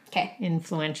more. Okay.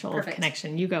 Influential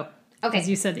connection. You go. Okay. Because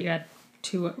you said that you had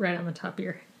two right on the top of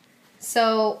your.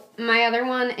 So my other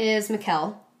one is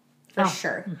Mikkel, for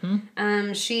sure.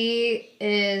 She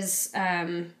is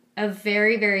a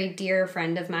very, very dear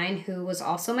friend of mine who was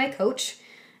also my coach.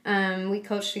 We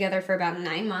coached together for about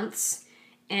 9 months.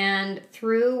 And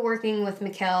through working with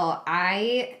Mikkel,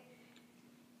 I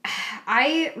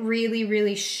really,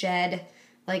 really shed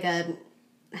like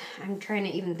I'm trying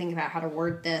to even think about how to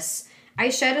word this. I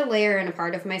shed a layer and a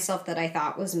part of myself that I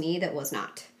thought was me that was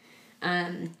not.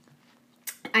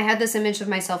 I had this image of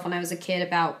myself when I was a kid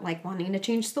about like wanting to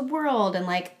change the world, and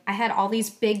like I had all these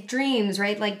big dreams,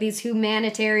 right? Like these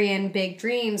humanitarian big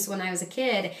dreams when I was a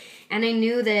kid. And I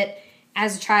knew that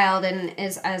as a child and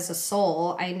as a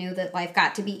soul, I knew that life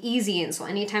got to be easy. And so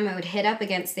anytime I would hit up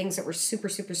against things that were super,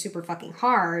 super, super fucking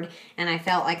hard and I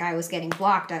felt like I was getting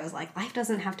blocked, I was like, life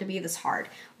doesn't have to be this hard.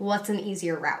 What's an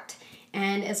easier route?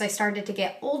 And as I started to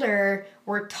get older,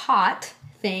 we're taught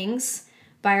things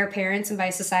by our parents and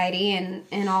by society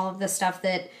and all of the stuff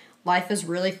that life is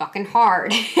really fucking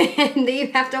hard and that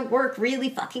you have to work really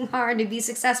fucking hard to be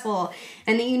successful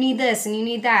and that you need this and you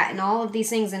need that and all of these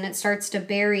things, and it starts to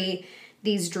bury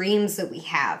these dreams that we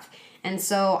have. And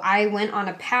so I went on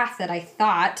a path that I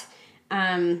thought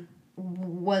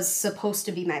was supposed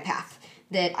to be my path,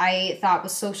 that I thought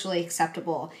was socially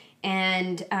acceptable.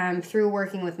 And through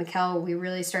working with Mikkel, we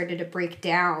really started to break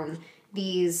down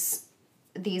these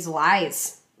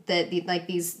lies that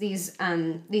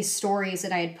these stories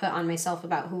that I had put on myself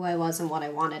about who I was and what I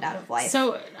wanted out of life.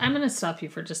 So I'm going to stop you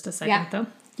for just a second, though.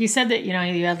 You said that, you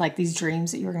had like these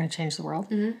dreams that you were going to change the world.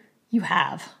 Mm-hmm. You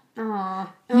have.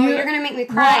 Aw. Oh, you're going to make me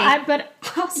cry. But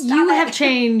you have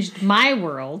changed my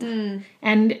world.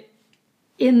 And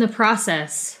in the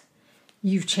process,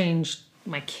 you've changed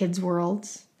my kids'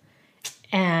 worlds.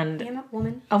 And damn it,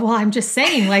 woman. Well, I'm just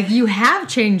saying, like, you have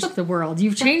changed the world.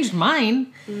 You've changed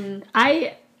mine.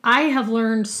 I have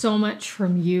learned so much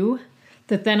from you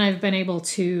that then I've been able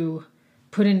to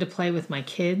put into play with my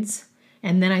kids.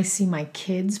 And then I see my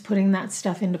kids putting that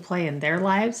stuff into play in their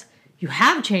lives. You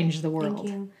have changed the world. Thank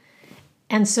you.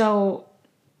 And so,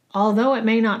 although it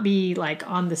may not be like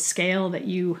on the scale that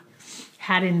you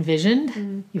had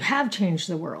envisioned, you have changed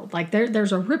the world. Like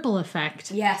there's a ripple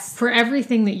effect. Yes. For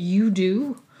everything that you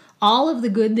do, all of the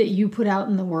good that you put out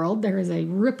in the world, there is a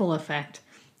ripple effect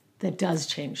that does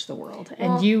change the world.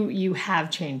 Well, and you have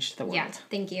changed the world. Yeah,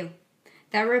 thank you.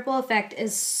 That ripple effect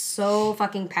is so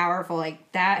fucking powerful.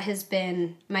 Like, that has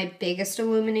been my biggest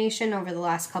illumination over the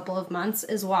last couple of months,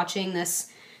 is watching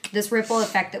this ripple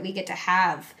effect that we get to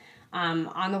have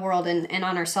on the world and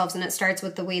on ourselves. And it starts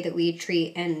with the way that we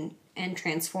treat and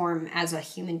transform as a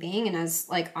human being and as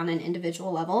like on an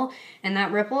individual level. And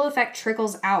that ripple effect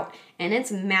trickles out, and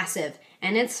it's massive,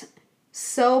 and it's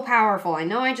so powerful. I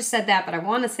know I just said that, but I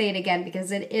want to say it again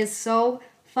because it is so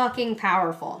fucking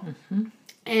powerful. Mm-hmm.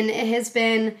 And it has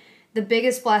been the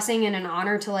biggest blessing and an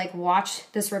honor to like watch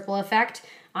this ripple effect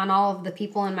on all of the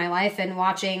people in my life, and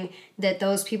watching that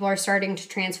those people are starting to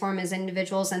transform as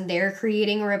individuals and they're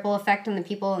creating a ripple effect on the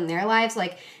people in their lives.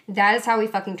 Like, that is how we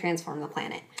fucking transform the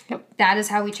planet. Yep. That is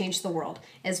how we change the world,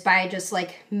 is by just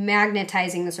like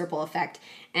magnetizing this ripple effect.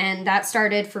 And that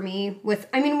started for me with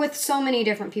so many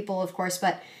different people, of course,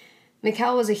 but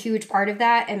Mikkel was a huge part of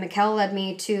that. And Mikkel led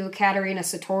me to Katerina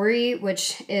Satori,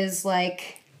 which is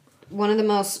like one of the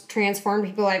most transformed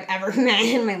people I've ever met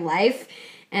in my life.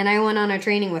 And I went on a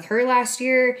training with her last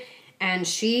year, and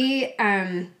she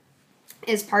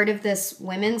is part of this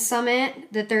women's summit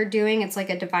that they're doing. It's like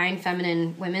a Divine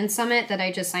Feminine Women's Summit that I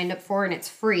just signed up for, and it's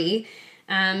free.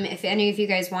 If any of you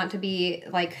guys want to be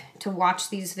like to watch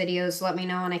these videos, let me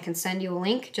know and I can send you a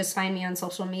link. Just find me on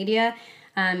social media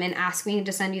and ask me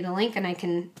to send you the link, and I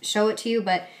can show it to you.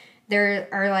 But there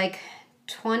are like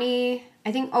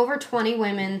over 20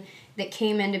 women that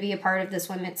came in to be a part of this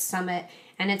women's summit.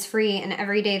 And it's free, and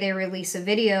every day they release a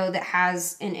video that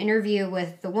has an interview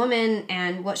with the woman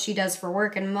and what she does for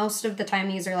work. And most of the time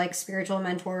these are like spiritual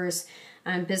mentors,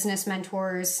 business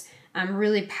mentors,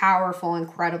 really powerful,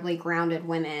 incredibly grounded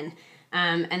women.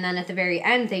 And then at the very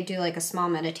end, they do like a small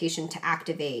meditation to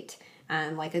activate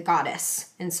like a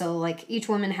goddess. And so like each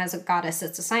woman has a goddess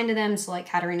that's assigned to them. So like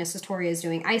Katerina Satori is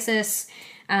doing Isis.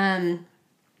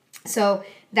 So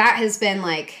that has been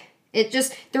like... It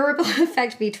just, the ripple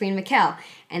effect between Mikkel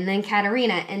and then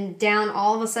Katerina, and down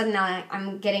all of a sudden now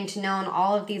I'm getting to know, and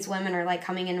all of these women are like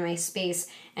coming into my space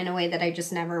in a way that I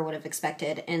just never would have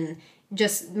expected. And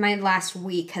just my last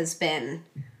week has been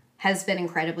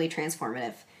incredibly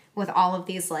transformative, with all of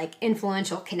these like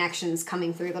influential connections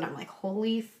coming through that I'm like,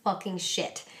 holy fucking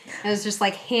shit. It was just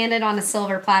like handed on a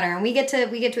silver platter, and we get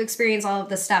to experience all of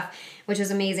this stuff, which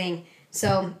is amazing.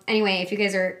 So anyway, if you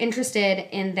guys are interested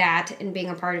in that and being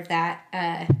a part of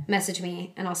that, message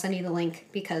me and I'll send you the link,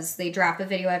 because they drop a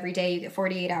video every day. You get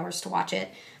 48 hours to watch it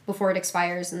before it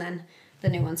expires, and then the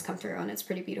new ones come through, and it's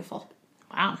pretty beautiful.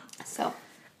 Wow. So.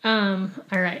 All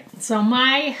right. So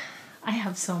I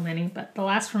have so many, but the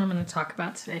last one I'm going to talk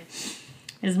about today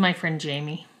is my friend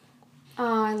Jamie.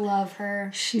 Oh, I love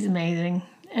her. She's amazing.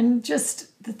 And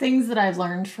just the things that I've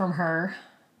learned from her,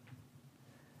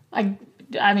 I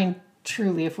mean,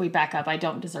 truly, if we back up, I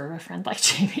don't deserve a friend like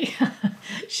Jamie.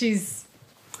 She's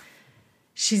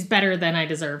better than I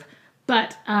deserve.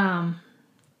 But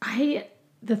the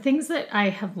things that I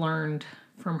have learned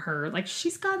from her, like,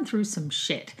 she's gone through some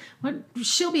shit.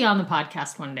 She'll be on the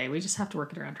podcast one day. We just have to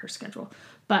work it around her schedule.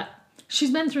 But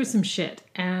she's been through some shit,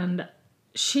 and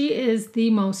she is the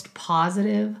most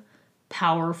positive,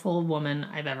 powerful woman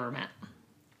I've ever met.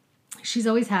 She's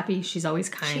always happy. She's always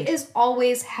kind. She is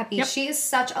always happy. Yep. She is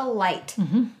such a light.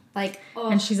 Mm-hmm. Like, oh.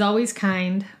 And she's always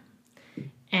kind.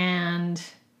 And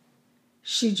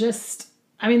she just,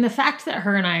 the fact that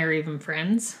her and I are even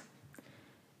friends,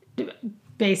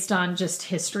 based on just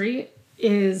history,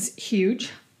 is huge.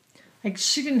 Like,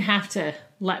 she didn't have to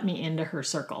let me into her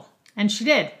circle. And she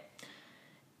did.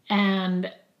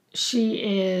 And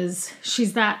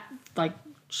she's that like,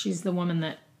 she's the woman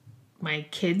that my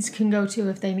kids can go to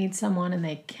if they need someone and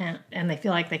they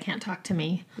feel like they can't talk to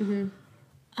me.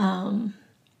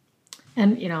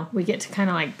 And, you know, we get to kind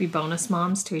of like be bonus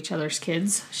moms to each other's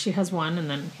kids. She has one, and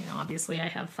then, you know, obviously I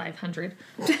have 500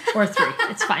 or 3.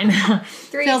 It's fine.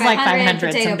 Feels like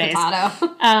 500 some days.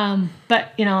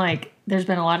 But, you know, like, there's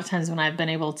been a lot of times when I've been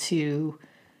able to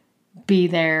be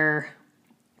there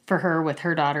for her with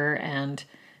her daughter, and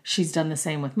she's done the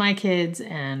same with my kids.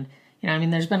 And, you know, I mean,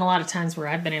 there's been a lot of times where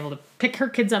I've been able to pick her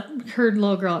kids up, her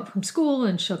little girl up from school,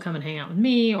 and she'll come and hang out with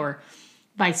me, or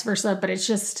vice versa. But it's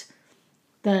just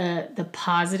the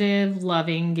positive,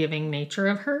 loving, giving nature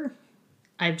of her.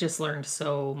 I've just learned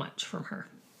so much from her.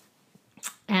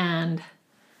 And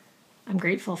I'm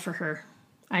grateful for her.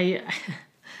 I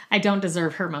don't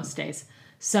deserve her most days.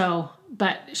 So,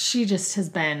 but she just has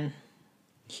been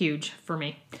huge for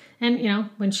me. And, you know,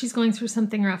 when she's going through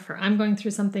something rough or I'm going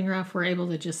through something rough, we're able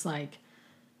to just like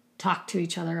talk to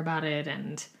each other about it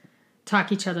and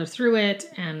talk each other through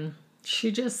it. And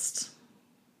she's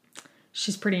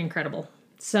pretty incredible.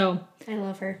 So I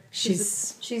love her.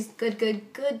 She's good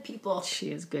people.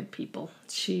 She is good people.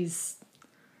 She's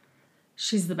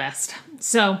the best.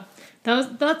 So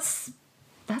that's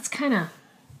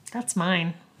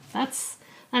mine.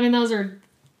 Those are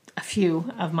a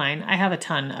few of mine. I have a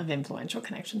ton of influential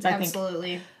connections. I think.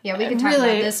 Absolutely. Yeah, we could talk about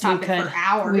this topic for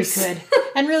hours. We could.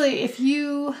 And really, if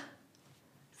you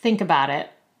think about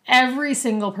it, every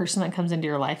single person that comes into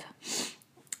your life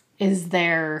is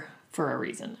there for a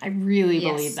reason. I really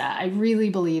believe that. I really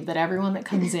believe that everyone that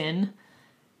comes in,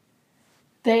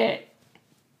 they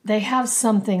have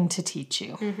something to teach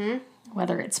you. Mm-hmm.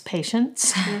 Whether it's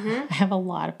patience. Mm-hmm. I have a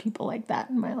lot of people like that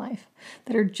in my life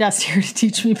that are just here to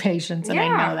teach me patience, and I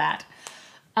know that.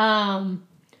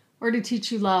 Or to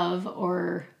teach you love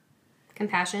or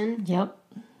compassion. Yep.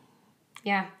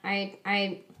 Yeah,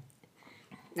 I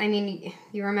mean,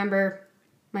 you remember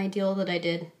my deal that I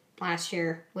did last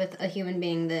year with a human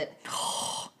being that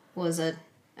was a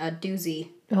doozy.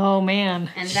 Oh, man.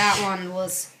 And that one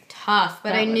was tough,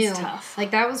 but I knew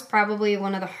like that was probably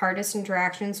one of the hardest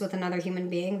interactions with another human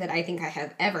being that I think I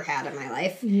have ever had in my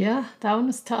life. Yeah, that one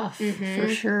was tough, for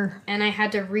sure. And I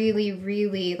had to really,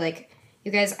 really, like,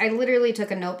 you guys, I literally took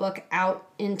a notebook out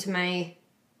onto my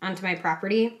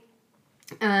property,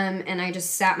 and I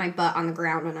just sat my butt on the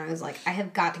ground and I was like, I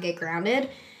have got to get grounded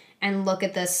and look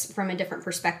at this from a different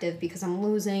perspective because I'm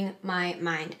losing my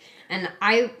mind. And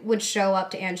I would show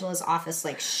up to Angela's office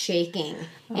like shaking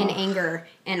in anger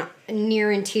and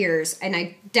near in tears. And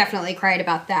I definitely cried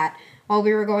about that while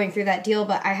we were going through that deal.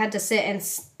 But I had to sit and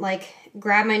like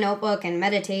grab my notebook and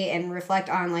meditate and reflect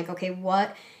on like, okay,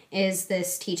 what is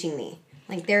this teaching me?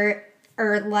 Like there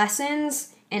are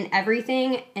lessons in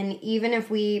everything. And even if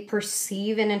we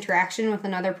perceive an interaction with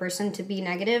another person to be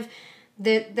negative,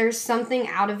 that there's something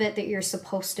out of it that you're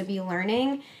supposed to be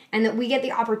learning, and that we get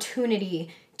the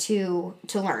opportunity to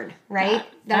learn, right?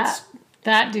 That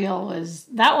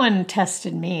one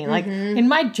tested me. Like in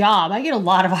my job, I get a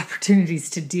lot of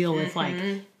opportunities to deal with like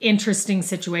interesting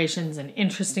situations and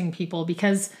interesting people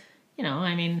because, you know,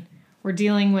 I mean, we're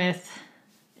dealing with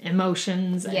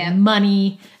emotions and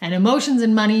money, and emotions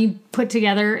and money put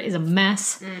together is a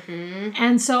mess.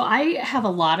 And so I have a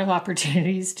lot of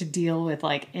opportunities to deal with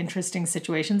like interesting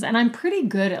situations, and I'm pretty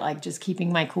good at like just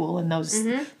keeping my cool in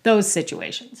those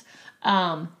situations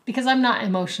because I'm not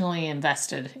emotionally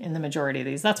invested in the majority of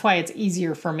these. That's why it's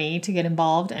easier for me to get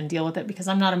involved and deal with it because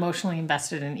I'm not emotionally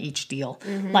invested in each deal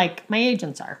like my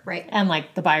agents are, right? And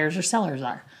like the buyers or sellers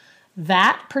are.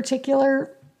 That particular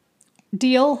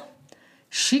deal,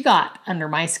 she got under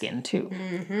my skin too.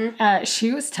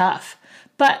 She was tough.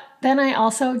 But then I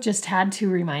also just had to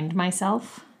remind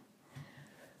myself.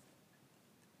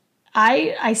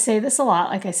 I say this a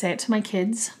lot, like I say it to my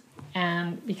kids,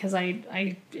 and because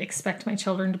I expect my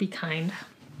children to be kind.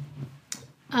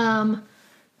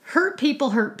 Hurt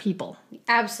people hurt people.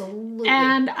 Absolutely.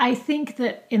 And I think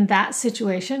that in that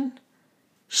situation,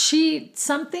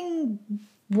 something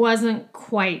wasn't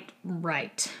quite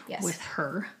right with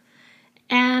her.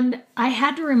 And I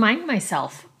had to remind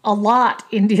myself a lot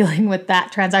in dealing with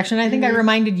that transaction. I think I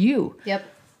reminded you. Yep.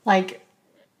 Like,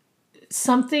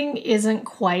 something isn't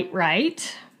quite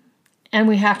right, and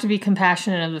we have to be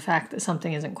compassionate of the fact that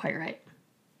something isn't quite right.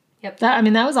 Yep.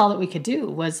 That was all that we could do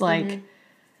was like,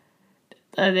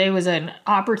 it was an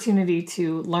opportunity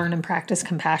to learn and practice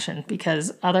compassion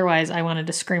because otherwise I wanted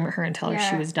to scream at her and tell her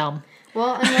she was dumb.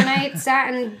 Well, and when I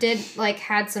sat and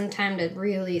had some time to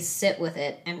really sit with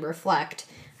it and reflect,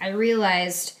 I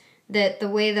realized that the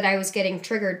way that I was getting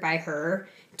triggered by her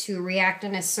to react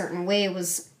in a certain way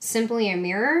was simply a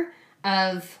mirror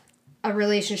of a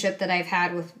relationship that I've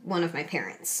had with one of my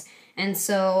parents. And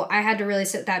so I had to really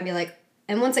sit with that and be like,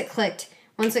 and once it clicked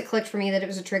for me that it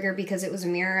was a trigger because it was a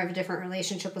mirror of a different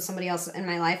relationship with somebody else in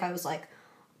my life, I was like,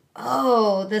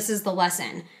 oh, this is the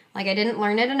lesson. Like, I didn't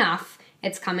learn it enough.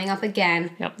 It's coming up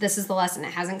again. Yep. This is the lesson.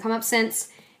 It hasn't come up since.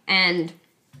 And,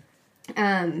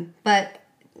 but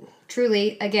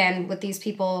truly, again, with these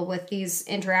people, with these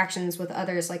interactions with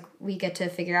others, like, we get to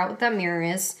figure out what that mirror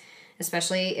is.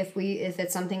 Especially if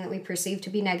it's something that we perceive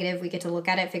to be negative, we get to look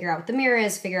at it, figure out what the mirror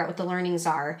is, figure out what the learnings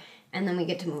are, and then we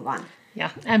get to move on. Yeah.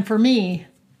 And for me,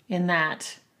 in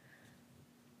that,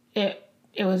 it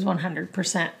was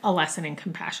 100% a lesson in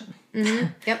compassion. Mm-hmm.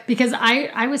 Yep. Because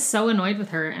I was so annoyed with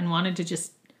her and wanted to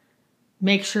just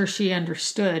make sure she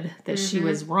understood that she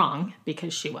was wrong,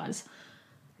 because she was.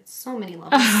 So many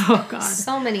levels. Oh, God.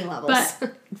 So many levels.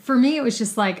 But for me, it was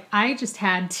just like, I just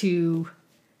had to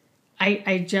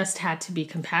be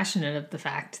compassionate of the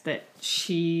fact that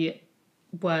she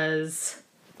wasn't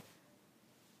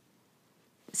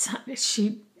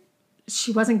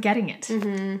getting it.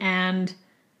 Mm-hmm.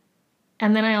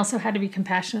 And then I also had to be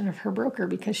compassionate of her broker,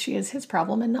 because she is his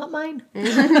problem and not mine.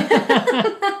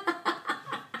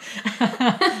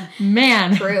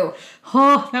 Man. True.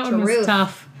 Oh, that one was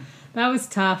tough. That was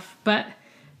tough. But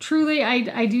truly,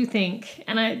 I do think,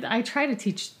 and I try to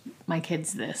teach my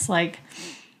kids this, like,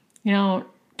 you know,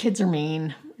 kids are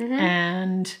mean. Mm-hmm.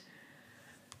 And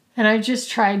I've just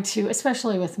tried to,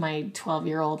 especially with my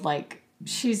 12-year-old, like,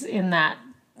 she's in that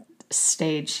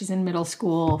stage. She's in middle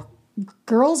school.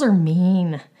 Girls are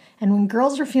mean. And when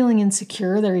girls are feeling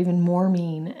insecure, they're even more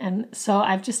mean. And so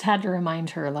I've just had to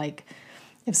remind her, like,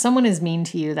 if someone is mean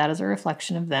to you, that is a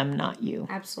reflection of them, not you.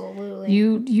 Absolutely.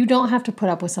 You don't have to put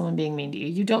up with someone being mean to you.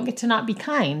 You don't get to not be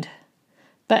kind,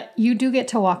 but you do get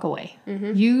to walk away.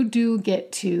 Mm-hmm. You do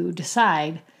get to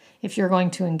decide if you're going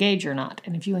to engage or not.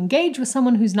 And if you engage with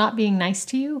someone who's not being nice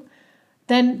to you,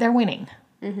 then they're winning.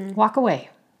 Mm-hmm. Walk away.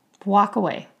 Walk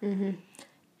away. Mm-hmm.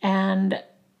 And,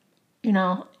 you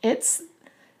know, it's...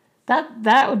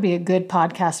 That would be a good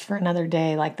podcast for another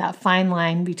day, like that fine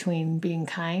line between being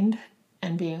kind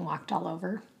and being walked all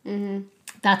over. Mm-hmm.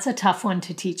 That's a tough one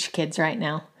to teach kids right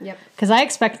now. Yep. Because I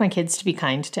expect my kids to be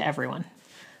kind to everyone.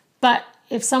 But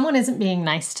if someone isn't being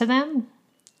nice to them,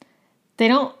 I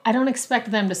don't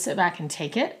expect them to sit back and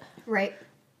take it. Right.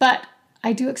 But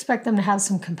I do expect them to have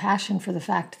some compassion for the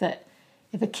fact that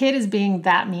if a kid is being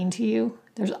that mean to you,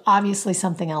 there's obviously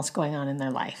something else going on in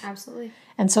their life. Absolutely.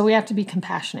 And so we have to be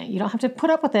compassionate. You don't have to put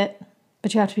up with it,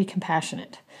 but you have to be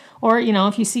compassionate. Or, you know,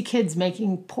 if you see kids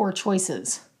making poor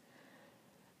choices,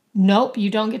 nope, you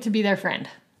don't get to be their friend.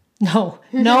 No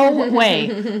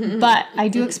way. But I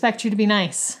do expect you to be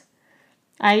nice.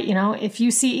 If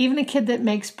you see even a kid that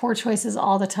makes poor choices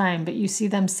all the time, but you see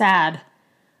them sad,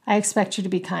 I expect you to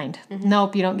be kind. Mm-hmm.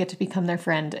 Nope, you don't get to become their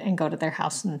friend and go to their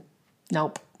house and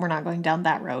nope, we're not going down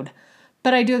that road.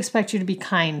 But I do expect you to be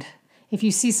kind. If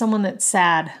you see someone that's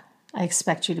sad, I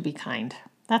expect you to be kind.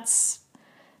 That's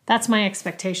my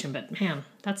expectation, but man,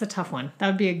 that's a tough one. That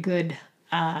would be a good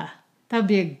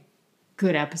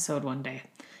episode one day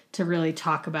to really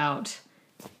talk about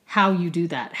how you do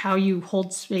that, how you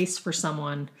hold space for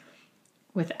someone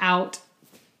without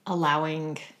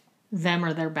allowing them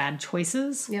or their bad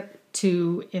choices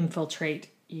to infiltrate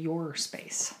your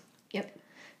space. Yep.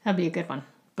 That'd be a good one.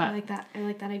 But I like that. I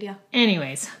like that idea.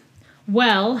 Anyways,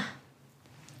 well,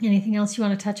 anything else you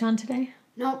want to touch on today?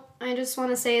 Nope. I just want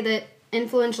to say that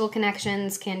influential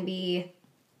connections can be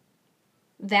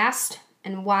vast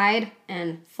and wide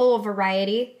and full of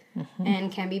variety,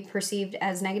 and can be perceived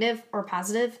as negative or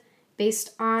positive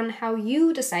based on how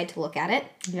you decide to look at it.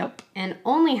 Yep. And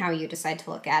only how you decide to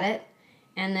look at it.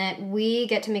 And that we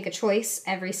get to make a choice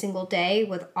every single day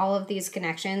with all of these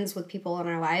connections with people in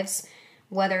our lives,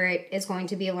 whether it is going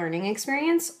to be a learning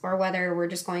experience or whether we're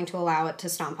just going to allow it to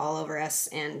stomp all over us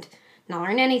and not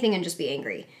learn anything and just be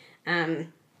angry.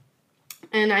 And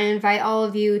I invite all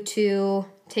of you to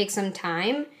take some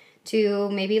time to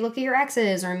maybe look at your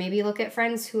exes, or maybe look at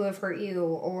friends who have hurt you,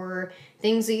 or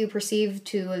things that you perceive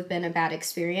to have been a bad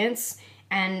experience,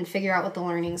 and figure out what the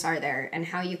learnings are there and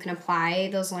how you can apply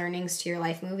those learnings to your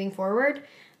life moving forward,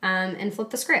 and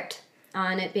flip the script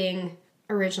on it being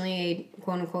originally a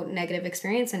quote-unquote negative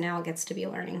experience, and now it gets to be a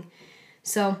learning.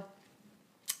 So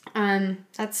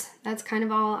that's kind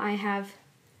of all I have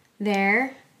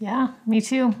there. Yeah, me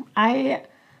too.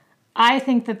 I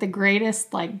think that the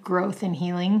greatest growth and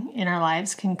healing in our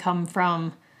lives can come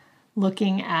from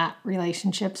looking at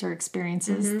relationships or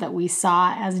experiences that we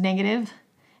saw as negative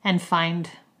and find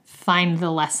the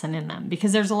lesson in them,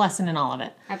 because there's a lesson in all of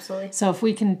it. Absolutely. So if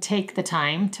we can take the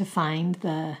time to find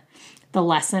the the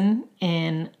lesson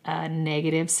in a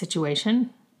negative situation,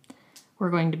 we're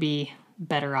going to be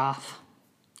better off.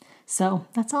 So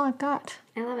that's all I've got.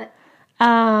 I love it.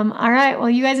 All right. Well,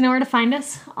 you guys know where to find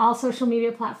us. All social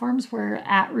media platforms. We're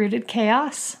at Rooted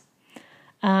Chaos.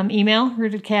 Email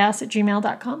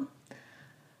rootedchaos@gmail.com.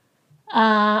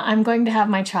 I'm going to have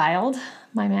my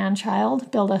man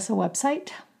child, build us a website.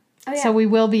 Oh, yeah. So we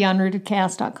will be on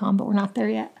rootedchaos.com, but we're not there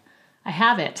yet. I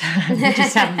have it. We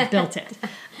just haven't built it.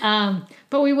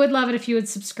 But we would love it if you would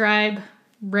subscribe,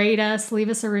 rate us, leave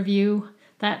us a review.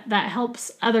 That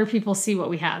helps other people see what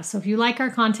we have. So if you like our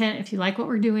content, if you like what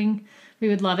we're doing, we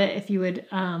would love it if you would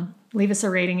leave us a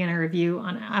rating and a review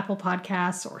on Apple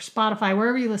Podcasts or Spotify,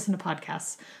 wherever you listen to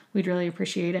podcasts. We'd really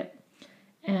appreciate it.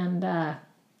 And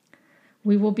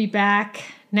we will be back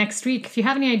next week. If you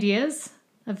have any ideas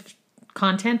of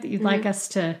content that you'd like us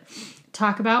to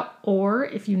talk about, or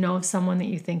if you know of someone that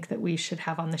you think that we should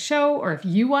have on the show, or if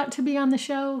you want to be on the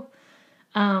show,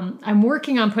 I'm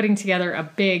working on putting together a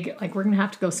big, we're going to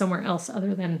have to go somewhere else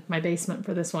other than my basement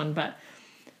for this one, but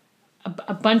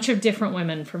a bunch of different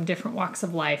women from different walks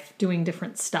of life doing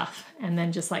different stuff, and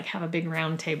then just have a big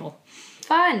round table.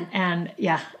 Fun. And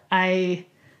yeah,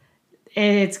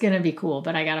 it's going to be cool,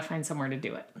 but I got to find somewhere to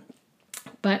do it.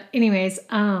 But anyways,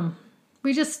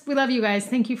 we love you guys.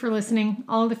 Thank you for listening.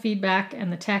 All of the feedback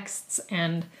and the texts,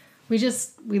 and we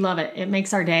love it. It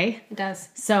makes our day. It does.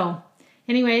 So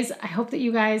anyways, I hope that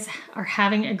you guys are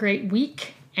having a great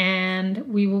week, and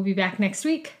we will be back next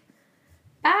week.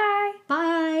 Bye.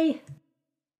 Bye.